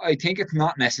I think it's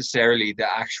not necessarily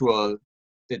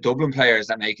the Dublin players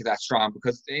that make it that strong,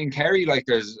 because in Kerry, like,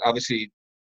 there's obviously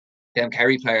them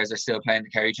Kerry players are still playing the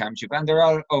Kerry Championship, and they're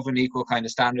all of an equal kind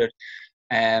of standard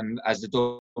as the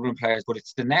Dublin players. But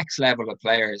it's the next level of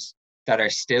players that are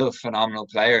still phenomenal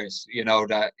players,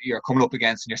 that you're coming up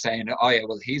against, and you're saying, oh yeah,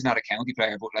 well, he's not a county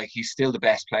player, but like he's still the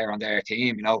best player on their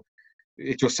team.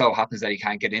 It just so happens that he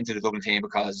can't get into the Dublin team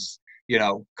because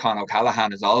Con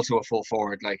O'Callaghan is also a full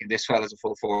forward, like, and this fella's a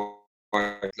full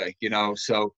forward, like,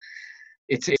 so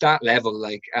it's that level,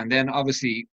 like. And then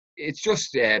obviously it's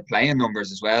just playing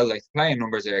numbers as well. Like, the playing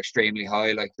numbers are extremely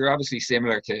high. Like, they're obviously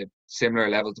similar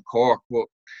level to Cork, but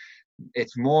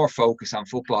it's more focus on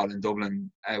football in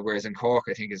Dublin, whereas in Cork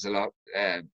I think is a lot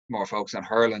more focus on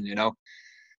hurling.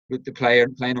 With the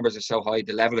playing numbers are so high,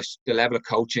 the level of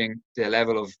coaching, the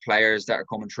level of players that are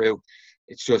coming through,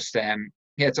 it's just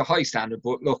it's a high standard.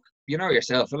 But look,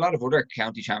 yourself, a lot of other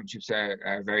county championships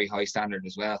are very high standard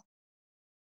as well.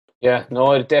 Yeah,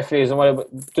 no, it definitely is.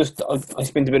 I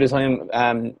spent a bit of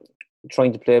time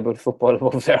trying to play about football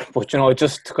above there, but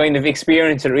just to kind of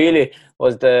experience it really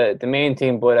was the main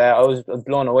thing. But I was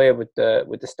blown away with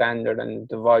the standard and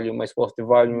the volume. I suppose the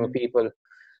volume of people.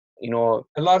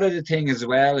 A lot of the thing as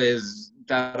well is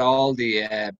that all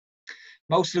the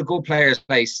most of the good players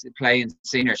play in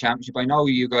senior championship. I know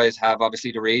you guys have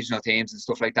obviously the regional teams and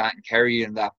stuff like that in Kerry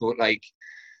and that, but like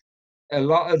a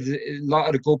lot of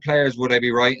the good players, would I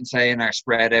be right in saying, are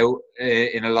spread out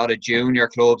in a lot of junior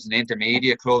clubs and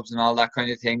intermediate clubs and all that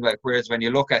kind of thing. Like, whereas when you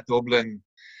look at Dublin,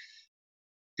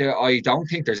 I don't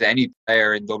think there's any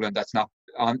player in Dublin that's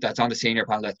on the senior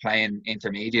panel that's playing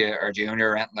intermediate or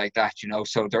junior or anything like that.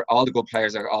 So all the good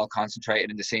players are all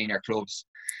concentrated in the senior clubs,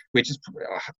 which is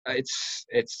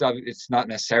it's not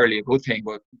necessarily a good thing,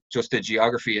 but just the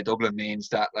geography of Dublin means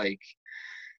that, like,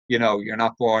 you're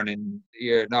not going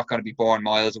to be born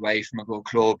miles away from a good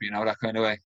club, that kind of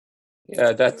way.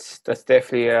 Yeah, that's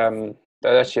definitely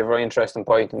that's actually a very interesting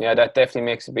point, and yeah, that definitely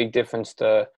makes a big difference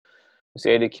to,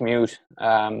 say, the commute.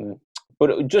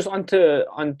 But just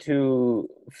onto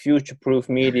future-proof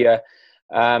media,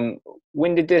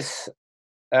 when did this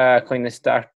kind of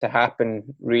start to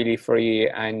happen really for you,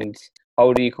 and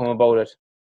how do you come about it?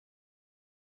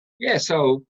 Yeah,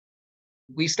 so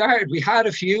we had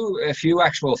a few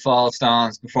actual false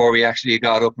dawns before we actually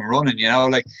got up and running,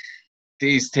 like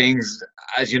these things,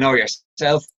 as you know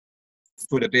yourself,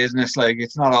 with a business, like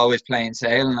it's not always plain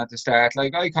sailing at the start.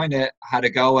 Like I kind of had a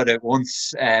go at it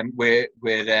once, with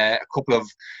a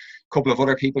couple of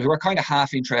other people who were kind of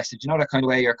half interested, that kind of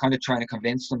way you're kind of trying to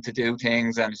convince them to do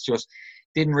things, and it's just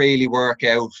didn't really work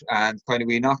out, and kind of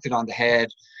we knocked it on the head.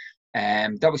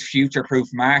 That was future proof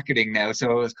marketing now,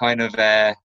 so it was kind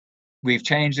of we've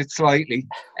changed it slightly.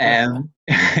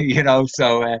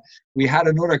 So we had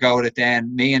another go at it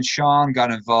then. Me and Sean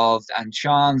got involved, and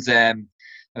Sean's a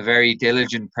very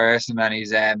diligent person, and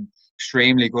he's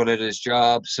extremely good at his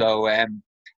job. So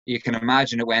you can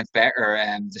imagine it went better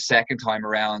the second time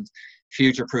around.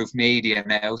 Future proof media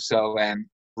now, so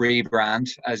rebrand,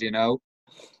 as you know.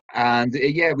 And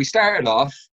we started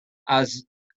off as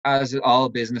all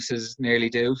businesses nearly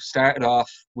do. Started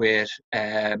off with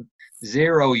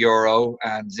 €0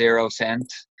 and 0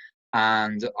 cent,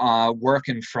 and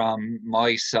working from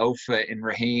my sofa in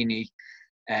Raheny,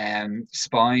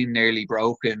 spine nearly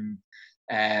broken,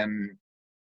 and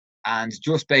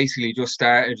just basically just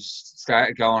started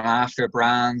going after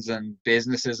brands and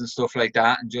businesses and stuff like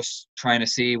that, and just trying to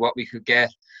see what we could get,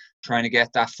 trying to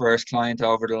get that first client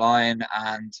over the line.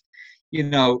 And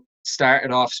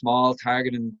started off small,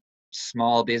 targeting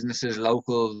small businesses,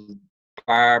 local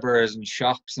barbers and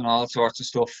shops and all sorts of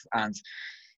stuff. And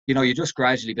you just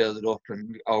gradually build it up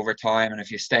and over time, and if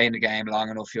you stay in the game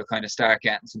long enough, you'll kind of start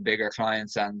getting some bigger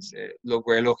clients. And look,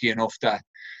 we're lucky enough that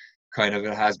kind of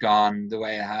it has gone the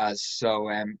way it has. So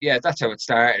that's how it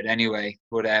started anyway.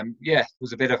 But it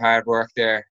was a bit of hard work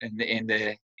there in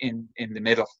the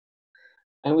middle.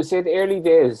 And we say the early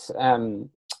days,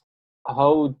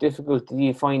 how difficult do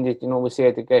you find it, we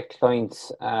say, to get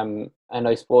clients? And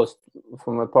I suppose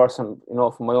from a person,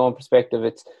 from my own perspective,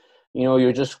 it's,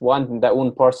 you're just wanting that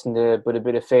one person to put a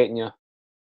bit of faith in you.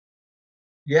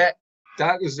 Yeah,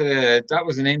 that was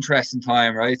an interesting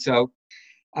time, right? So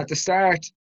at the start,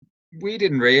 we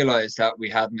didn't realize that we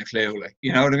hadn't a clue. Like,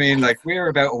 you know what I mean? Like, we were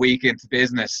about a week into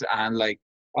business, and like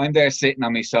I'm there sitting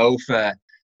on my sofa,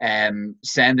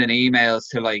 sending emails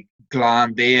to like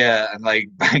Glanbia and like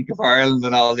Bank of Ireland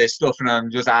and all this stuff, and I'm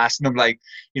just asking them, like,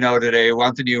 do they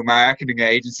want a new marketing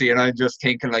agency? And I'm just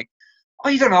thinking, like,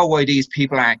 I don't know why these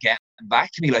people aren't getting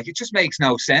back to me. Like, it just makes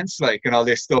no sense, like, and all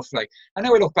this stuff. Like, and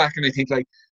now I look back and I think, like,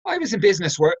 I was in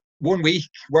business 1 week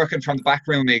working from the back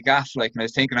room of a gaff, like, and I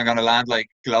was thinking I'm going to land like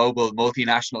global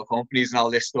multinational companies and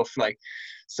all this stuff. Like,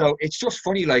 so it's just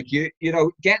funny, like,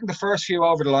 getting the first few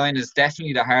over the line is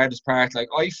definitely the hardest part. Like,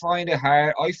 I found it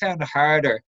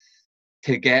harder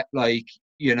to get, like,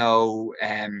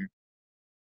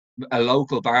 a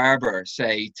local barber,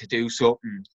 say, to do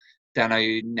something than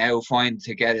I now find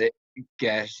to get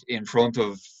in front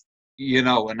of,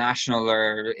 a national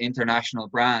or international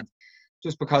brand.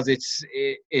 Just because it's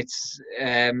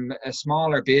a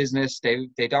smaller business, they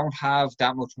don't have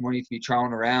that much money to be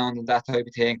thrown around and that type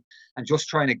of thing, and just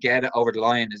trying to get it over the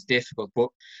line is difficult. But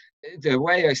the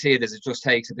way I see it is, it just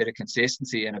takes a bit of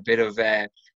consistency and a bit of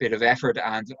effort.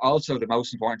 And also the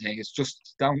most important thing is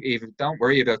just don't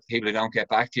worry about the people who don't get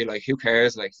back to you. Like, who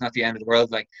cares? Like, it's not the end of the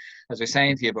world. Like, as I was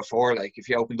saying to you before, like, if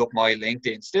you opened up my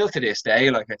LinkedIn, still to this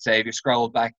day, like, I'd say, if you scroll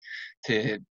back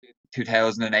to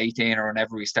 2018 or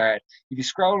whenever we started, you'd be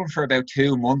scrolling for about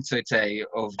 2 months, I'd say,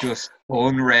 of just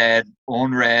unopened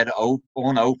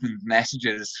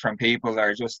messages from people,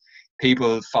 or just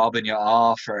people fobbing you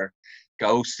off or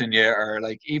ghosting you, or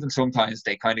like even sometimes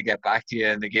they kind of get back to you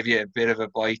and they give you a bit of a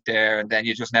bite there, and then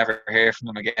you just never hear from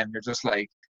them again. You're just like,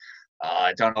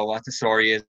 I don't know what the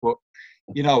story is. But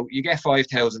you get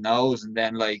 5,000 no's, and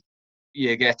then like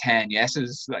you get 10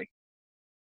 yeses. Like,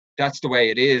 that's the way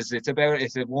it is. It's a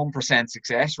 1%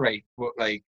 success rate, but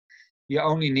like, you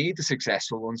only need the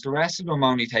successful ones. The rest of them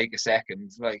only take a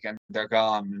second, like, and they're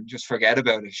gone. And just forget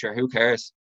about it. Sure, who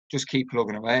cares? Just keep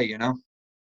plugging away,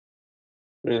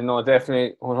 No,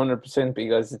 definitely 100%,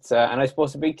 because it's and I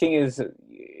suppose the big thing is,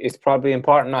 it's probably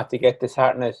important not to get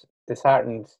disheartened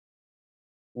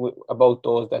about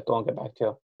those that don't get back to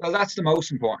you. Well, that's the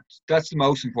most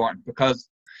important, because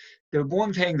the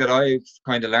one thing that I've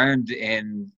kind of learned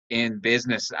in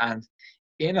business and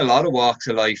in a lot of walks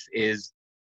of life is,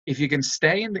 if you can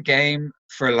stay in the game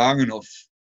for long enough,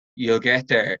 you'll get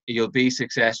there. You'll be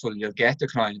successful. You'll get the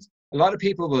clients. A lot of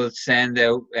people will send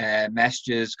out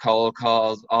messages, cold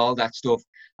calls, all that stuff,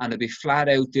 and they'll be flat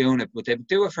out doing it. But they'll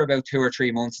do it for about 2 or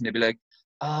 3 months, and they'll be like,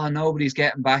 "Oh, nobody's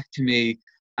getting back to me,"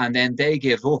 and then they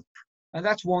give up. And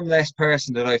that's one less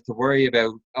person that I have to worry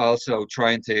about also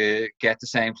trying to get the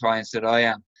same clients that I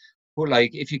am. But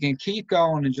like, if you can keep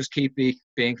going and just keep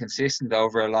being consistent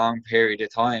over a long period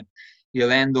of time,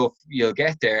 you'll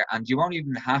get there, and you won't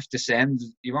even have to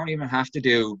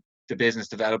do the business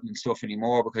development stuff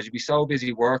anymore, because you'll be so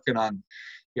busy working on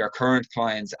your current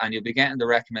clients, and you'll be getting the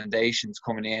recommendations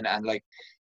coming in. And like,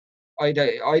 I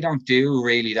don't do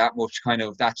really that much kind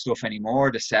of that stuff anymore,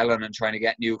 the selling and trying to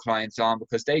get new clients on,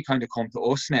 because they kind of come to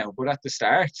us now. But at the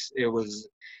start, it was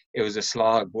a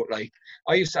slog. But like,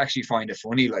 I used to actually find it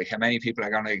funny, like, how many people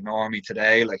are going to ignore me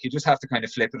today. Like, you just have to kind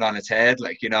of flip it on its head,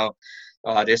 like,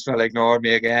 oh, this fella ignored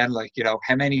me again. Like,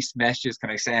 how many messages can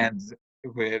I send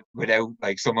without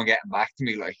like someone getting back to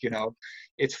me? Like,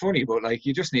 it's funny, but like,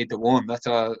 you just need the one. That's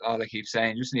all I keep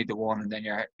saying. You just need the one, and then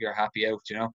you're happy out.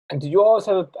 And did you always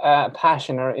have a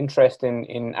passion or interest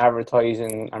in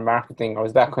advertising and marketing, or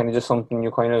was that kind of just something you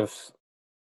kind of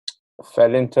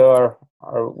fell into, or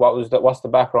what's the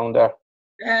background there?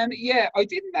 Yeah, I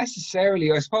didn't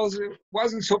necessarily. I suppose it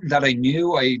wasn't something that I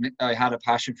knew I had a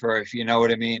passion for, if you know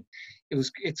what I mean.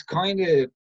 It's kind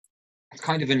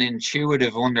of an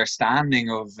intuitive understanding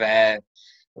of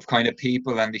kind of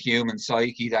people and the human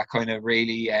psyche that kind of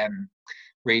really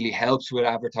helps with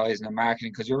advertising and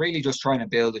marketing, because you're really just trying to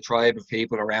build a tribe of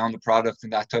people around the product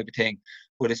and that type of thing.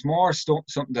 But it's more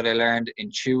something that I learned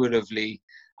intuitively,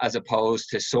 as opposed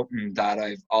to something that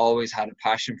I've always had a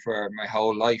passion for my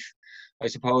whole life. I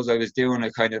suppose I was doing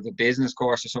a kind of a business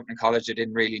course or something in college. I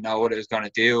didn't really know what I was going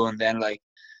to do. And then, like,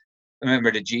 I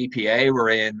remember the GPA we're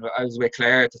in. I was with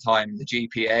Claire at the time. The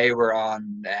GPA were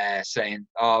on saying,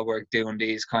 oh, we're doing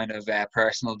these kind of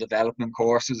personal development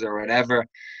courses or whatever.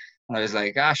 And I was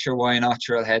like, sure, why not?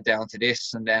 Sure, I'll head down to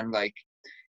this. And then, like,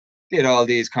 did all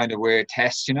these kind of weird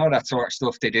tests, that sort of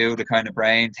stuff they do, the kind of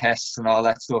brain tests and all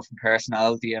that stuff, and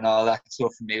personality and all that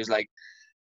stuff. And he was like,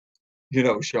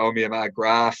 showing me a mad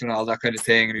graph and all that kind of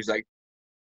thing. And he was like,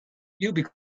 you'd be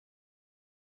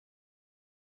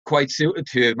quite suited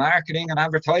to marketing and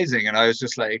advertising. And I was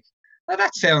just like, oh,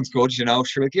 that sounds good, sure,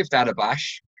 we'll give that a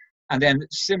bash. And then,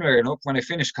 similar enough, when I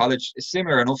finished college, a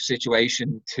similar enough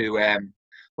situation to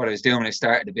what I was doing when I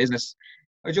started the business.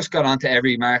 I just got onto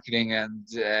every marketing and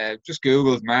just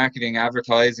Googled marketing,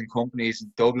 advertising companies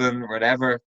in Dublin,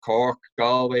 whatever, Cork,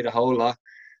 Galway, the whole lot.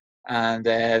 And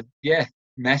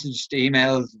messaged,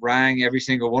 emailed, rang every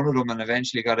single one of them, and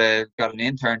eventually got an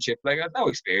internship. Like, I had no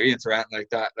experience or anything like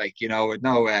that. Like, with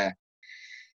no,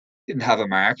 didn't have a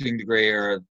marketing degree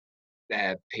or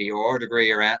a PR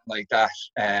degree or anything like that.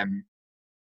 I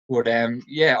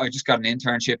just got an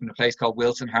internship in a place called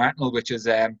Wilson Hartnell, which is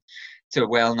it's a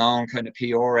well-known kind of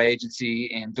PR agency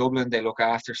in Dublin. They look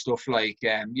after stuff like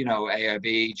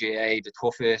AIB, GA, The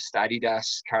Toughest,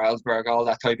 Adidas, Carlsberg, all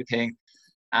that type of thing.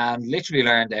 And literally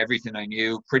learned everything I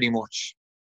knew pretty much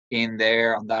in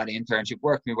there on that internship.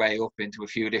 Worked my way up into a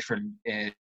few different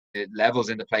levels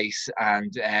in the place,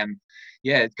 and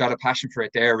got a passion for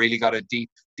it there. Really got a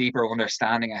deeper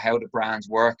understanding of how the brands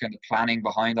work and the planning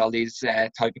behind all these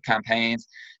type of campaigns,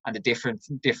 and the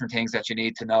different things that you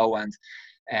need to know,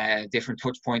 and different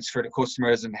touch points for the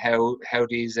customers, and how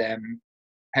these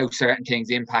how certain things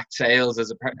impact sales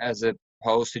as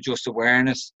opposed to just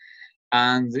awareness.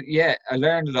 And I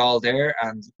learned it all there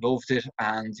and loved it.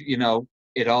 And,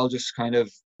 it all just kind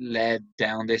of led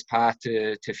down this path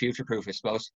to future proof, I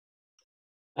suppose.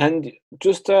 And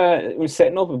just when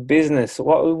setting up a business,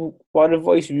 what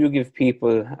advice would you give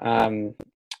people?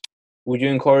 Would you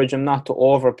encourage them not to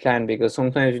overplan? Because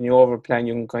sometimes when you overplan,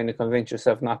 you can kind of convince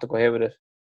yourself not to go ahead with it.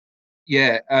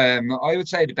 Yeah, I would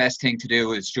say the best thing to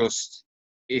do is just,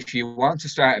 if you want to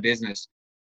start a business,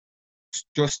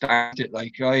 just start it.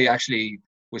 Like, I actually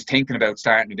was thinking about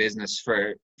starting a business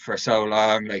for so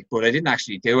long, like, but I didn't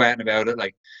actually do anything about it.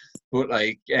 Like, but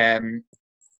like,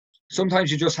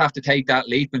 sometimes you just have to take that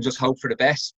leap and just hope for the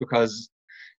best, because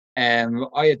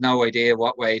I had no idea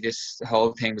what way this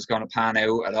whole thing was going to pan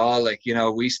out at all. Like,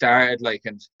 we started, like,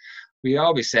 and we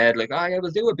always said, like, oh yeah,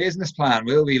 we'll do a business plan,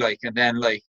 will we? Like, and then,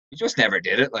 like, you just never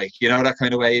did it. Like, that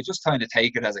kind of way. You just kind of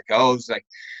take it as it goes. Like,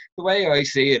 the way I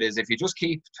see it is, if you just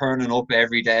keep turning up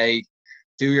every day,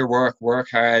 do your work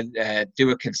hard, do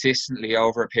it consistently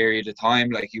over a period of time,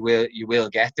 like, you will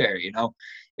get there.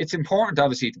 It's important,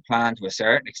 obviously, to plan to a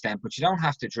certain extent, but you don't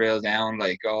have to drill down,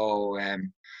 like, I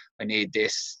need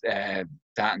this, that,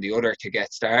 and the other to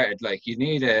get started. Like, you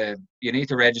need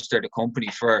to register the company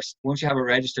first. Once you have it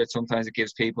registered, sometimes it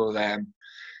gives people a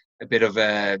bit of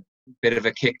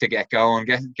a kick to get going.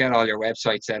 Get all your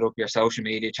websites set up, your social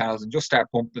media channels, and just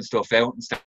start pumping stuff out and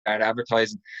start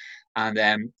advertising. And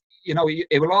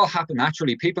it will all happen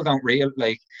naturally. People don't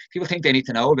people think they need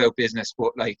to know about business,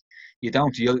 but like, you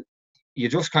don't. you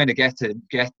just kind of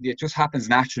it just happens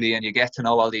naturally, and you get to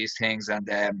know all these things, and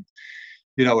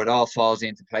you know, it all falls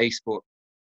into place. But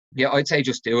yeah, I'd say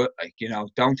just do it. Like, you know,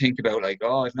 don't think about like,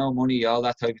 oh, I've no money, all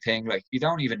that type of thing. Like, you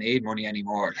don't even need money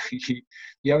anymore.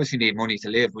 You obviously need money to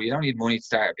live, but you don't need money to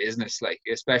start a business. Like,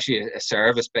 especially a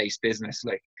service-based business.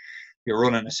 Like, you're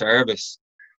running a service.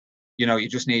 You know, you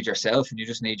just need yourself, and you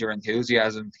just need your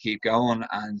enthusiasm to keep going,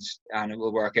 and it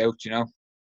will work out. You know.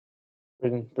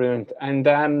 Brilliant, brilliant.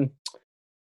 And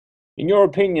in your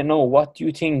opinion, what do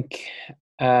you think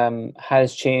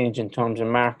has changed in terms of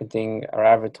marketing or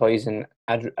advertising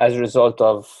as a result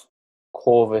of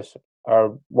COVID,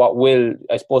 or what will,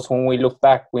 I suppose, when we look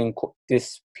back when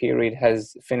this period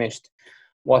has finished,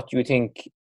 what do you think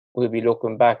we'll be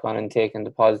looking back on and taking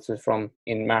the positives from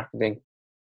in marketing?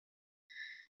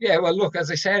 Yeah, well, look,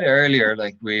 as I said earlier,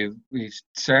 like we've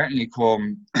certainly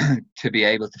come to be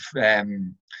able to,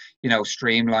 you know,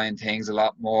 streamline things a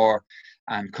lot more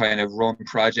and kind of run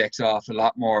projects off a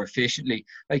lot more efficiently.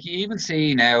 Like, you even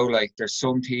see now, like, there's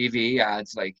some TV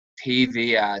ads. Like,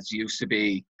 TV ads used to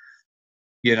be,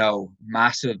 you know,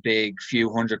 massive, big, few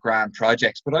 $100,000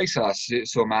 projects. But I saw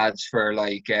some ads for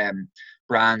like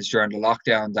brands during the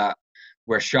lockdown that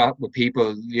were shot with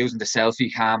people using the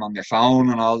selfie cam on their phone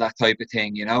and all that type of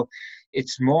thing. You know,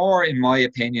 it's more, in my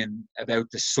opinion, about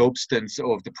the substance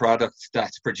of the product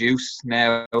that's produced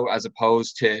now, as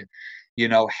opposed to, you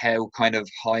know, how kind of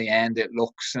high end it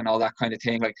looks and all that kind of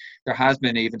thing. Like, there has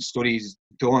been even studies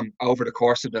done over the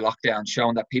course of the lockdown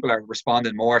showing that people are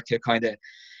responding more to kind of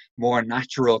more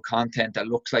natural content that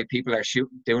looks like people are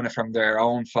doing it from their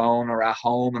own phone or at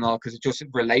home and all, because it just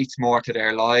relates more to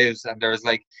their lives. And there's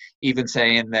like even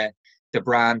saying that the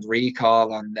brand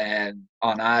recall on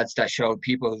ads that showed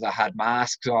people that had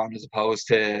masks on as opposed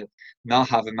to not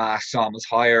having masks on was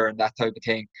higher, and that type of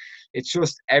thing. It's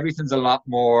just, everything's a lot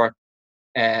more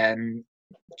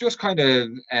just kind of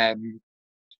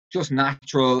just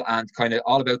natural, and kind of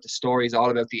all about the stories, all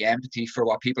about the empathy for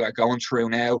what people are going through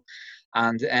now.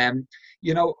 And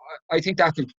you know, I think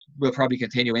that will probably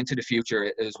continue into the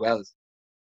future as well.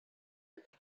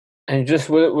 And just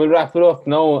we'll wrap it up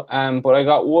now. But I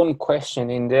got one question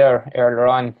in there earlier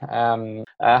on.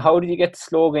 How did you get the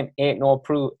slogan "Ain't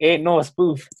no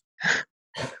spoof"?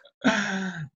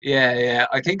 Yeah.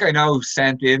 I think I know who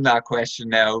sent in that question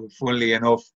now. Funnily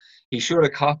enough, he should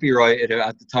have copyrighted it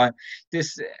at the time.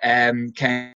 This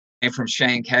came from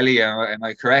Shane Kelly. Am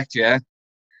I correct? Yeah.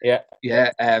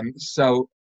 Yeah. So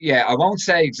yeah, I won't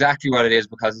say exactly what it is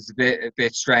because it's a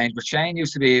bit strange. But Shane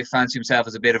used to fancy himself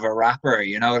as a bit of a rapper,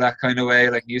 you know, that kind of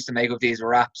way. Like, he used to make up these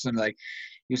raps, and like,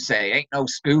 you say, ain't no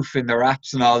spoof in the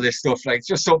raps and all this stuff. Like, it's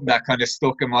just something that kind of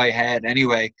stuck in my head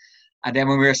anyway. And then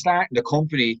when we were starting the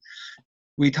company,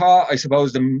 we thought, I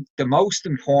suppose, the most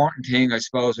important thing, I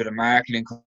suppose, with a marketing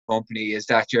company is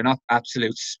that you're not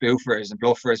absolute spoofers and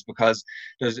bluffers, because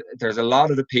there's a lot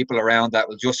of the people around that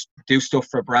will just do stuff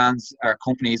for brands or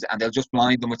companies, and they'll just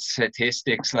blind them with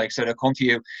statistics. Like, so they'll come to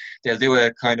you, they'll do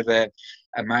a kind of a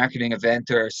marketing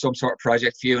event or some sort of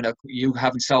project for you, and you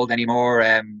haven't sold any more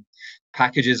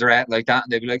packages or anything like that,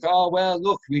 and they'd be like, oh, well,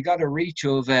 look, we got a reach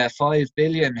of 5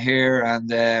 billion here,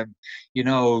 and you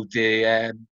know,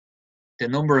 the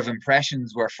number of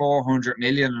impressions were 400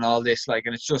 million and all this, like,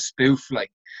 and it's just spoof.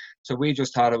 Like, so we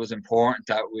just thought it was important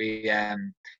that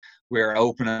we're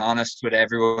open and honest with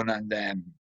everyone, and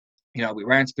you know, we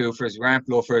weren't spoofers, we weren't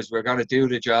bluffers. We're going to do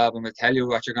the job, and we'll tell you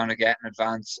what you're going to get in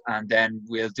advance, and then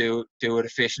we'll do it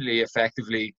efficiently,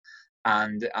 effectively,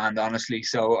 and honestly.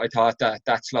 So I thought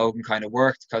that slogan kind of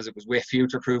worked because it was with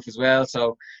future proof as well.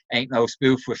 So ain't no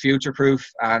spoof with future proof,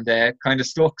 and kind of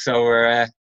stuck. So we're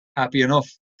happy enough.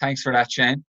 Thanks for that,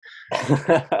 Shane.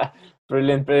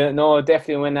 Brilliant. No,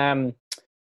 definitely.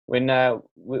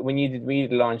 When you did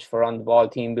the launch for On the Ball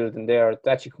team building there, it's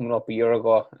actually coming up a year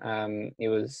ago. It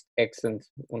was excellent,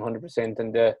 100%,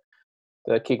 and the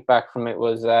kickback from it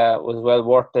was well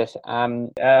worth it.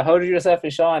 How did yourself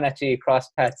and Sean actually cross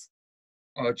paths?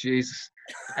 Oh, Jesus.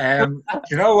 You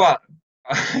know what?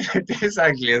 This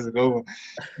actually is a good one.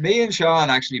 Me and Sean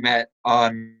actually met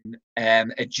on a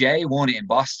J1 in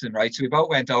Boston, right? So we both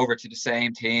went over to the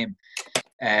same team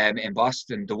in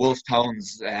Boston, the Wolf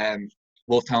Tones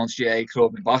GA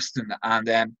club in Boston.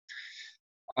 And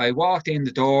I walked in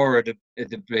the door of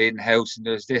the Bladen house, and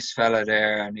there's this fella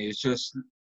there, and he was just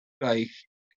like,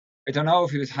 I don't know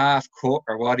if he was half cut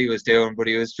or what he was doing, but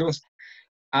he was just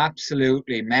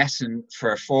absolutely messing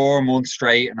for 4 months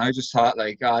straight. And I just thought,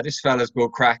 like, oh, this fella's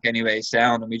good crack anyway,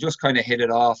 sound. And we just kind of hit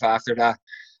it off after that.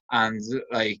 And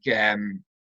like,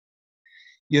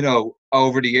 you know,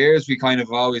 over the years we kind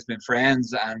of always been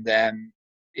friends. And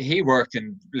he worked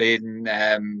in Bladen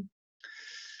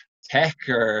tech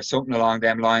or something along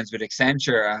them lines with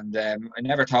Accenture, and I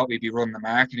never thought we'd be running a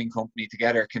marketing company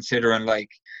together, considering like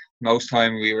most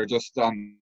time we were just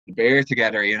on the beer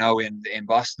together, in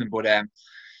Boston. But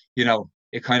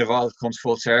it kind of all comes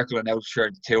full circle, and now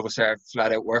sure the two of us are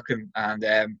flat out working, and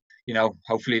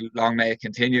hopefully long may it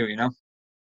continue.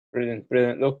 Brilliant,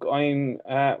 brilliant. Look,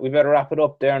 we better wrap it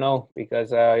up there now,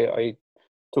 because I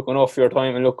took enough of your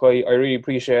time, and look, I really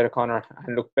appreciate it, Conor,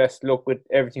 and look, best luck with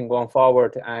everything going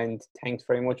forward, and thanks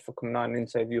very much for coming on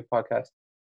Inside View podcast.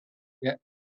 Yeah,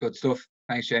 good stuff.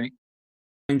 Thanks, Jamie.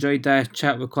 Enjoyed that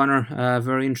chat with Conor.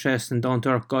 Very interesting, down to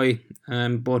earth guy.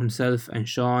 Both himself and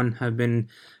Sean have been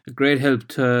a great help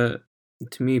to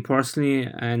me personally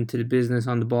and to the business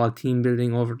on the ball team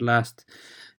building over the last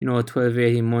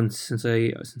 12-18 months since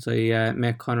I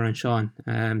met Conor and Sean.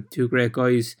 Two great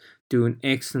guys doing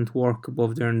excellent work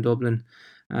above there in Dublin,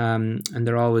 and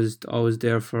they're always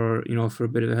there for for a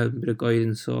bit of help, a bit of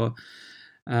guidance. So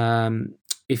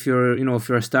if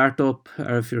you're a startup,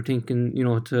 or if you're thinking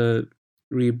to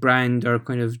rebrand or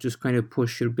kind of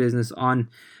push your business on,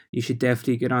 you should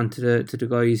definitely get on to the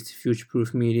guys, to Future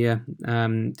Proof Media.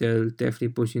 They'll definitely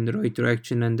push you in the right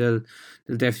direction, and they'll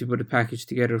definitely put a package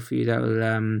together for you that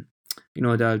will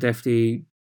that'll definitely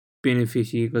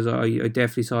benefit you, because I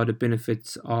definitely saw the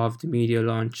benefits of the media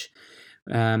launch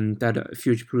that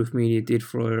Future Proof Media did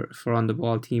for On The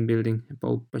Ball team building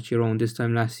about your own this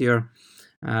time last year.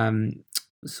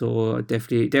 So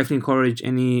definitely encourage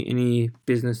any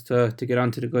business to get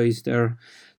onto the guys. They're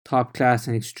top class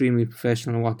and extremely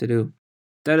professional in what they do.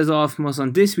 That is all from us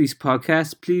on this week's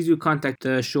podcast. Please do contact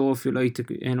the show if you'd like to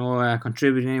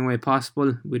contribute in any way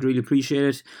possible. We'd really appreciate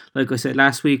it. Like I said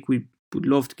last week, we would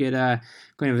love to get a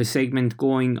kind of a segment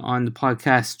going on the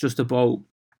podcast just about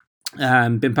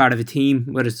being part of a team,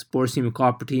 whether it's a sports team or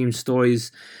corporate team,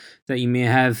 stories that you may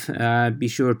have. Be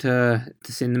sure to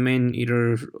send them in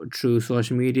either through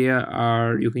social media,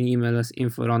 or you can email us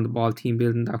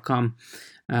info@ontheballteambuilding.com.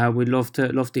 We'd love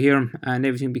to hear them, and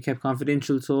everything will be kept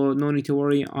confidential, so no need to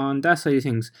worry on that side of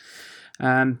things.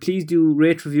 Please do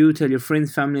rate, review, tell your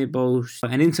friends, family about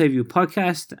an Inside View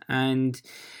podcast, and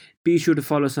be sure to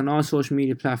follow us on all social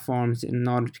media platforms in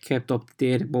order to be kept up to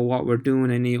date about what we're doing,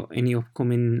 any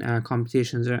upcoming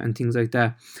competitions and things like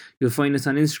that. You'll find us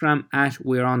on Instagram at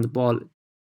We're On The Ball.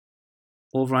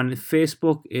 Over on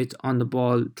Facebook, it's On The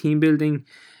Ball Team Building.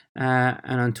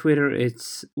 And on Twitter,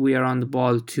 it's We Are On The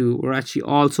Ball too. We're actually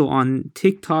also on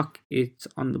TikTok, it's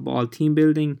On The Ball Team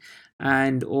Building.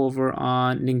 And over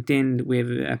on LinkedIn, we have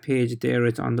a page there,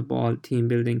 it's On The Ball Team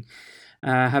Building.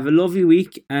 Have a lovely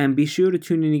week, and be sure to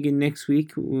tune in again next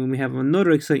week when we have another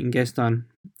exciting guest on.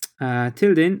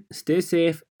 Till then, stay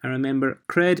safe, and remember,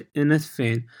 cred in it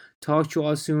fain. Talk to you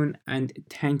all soon, and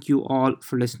thank you all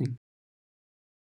for listening.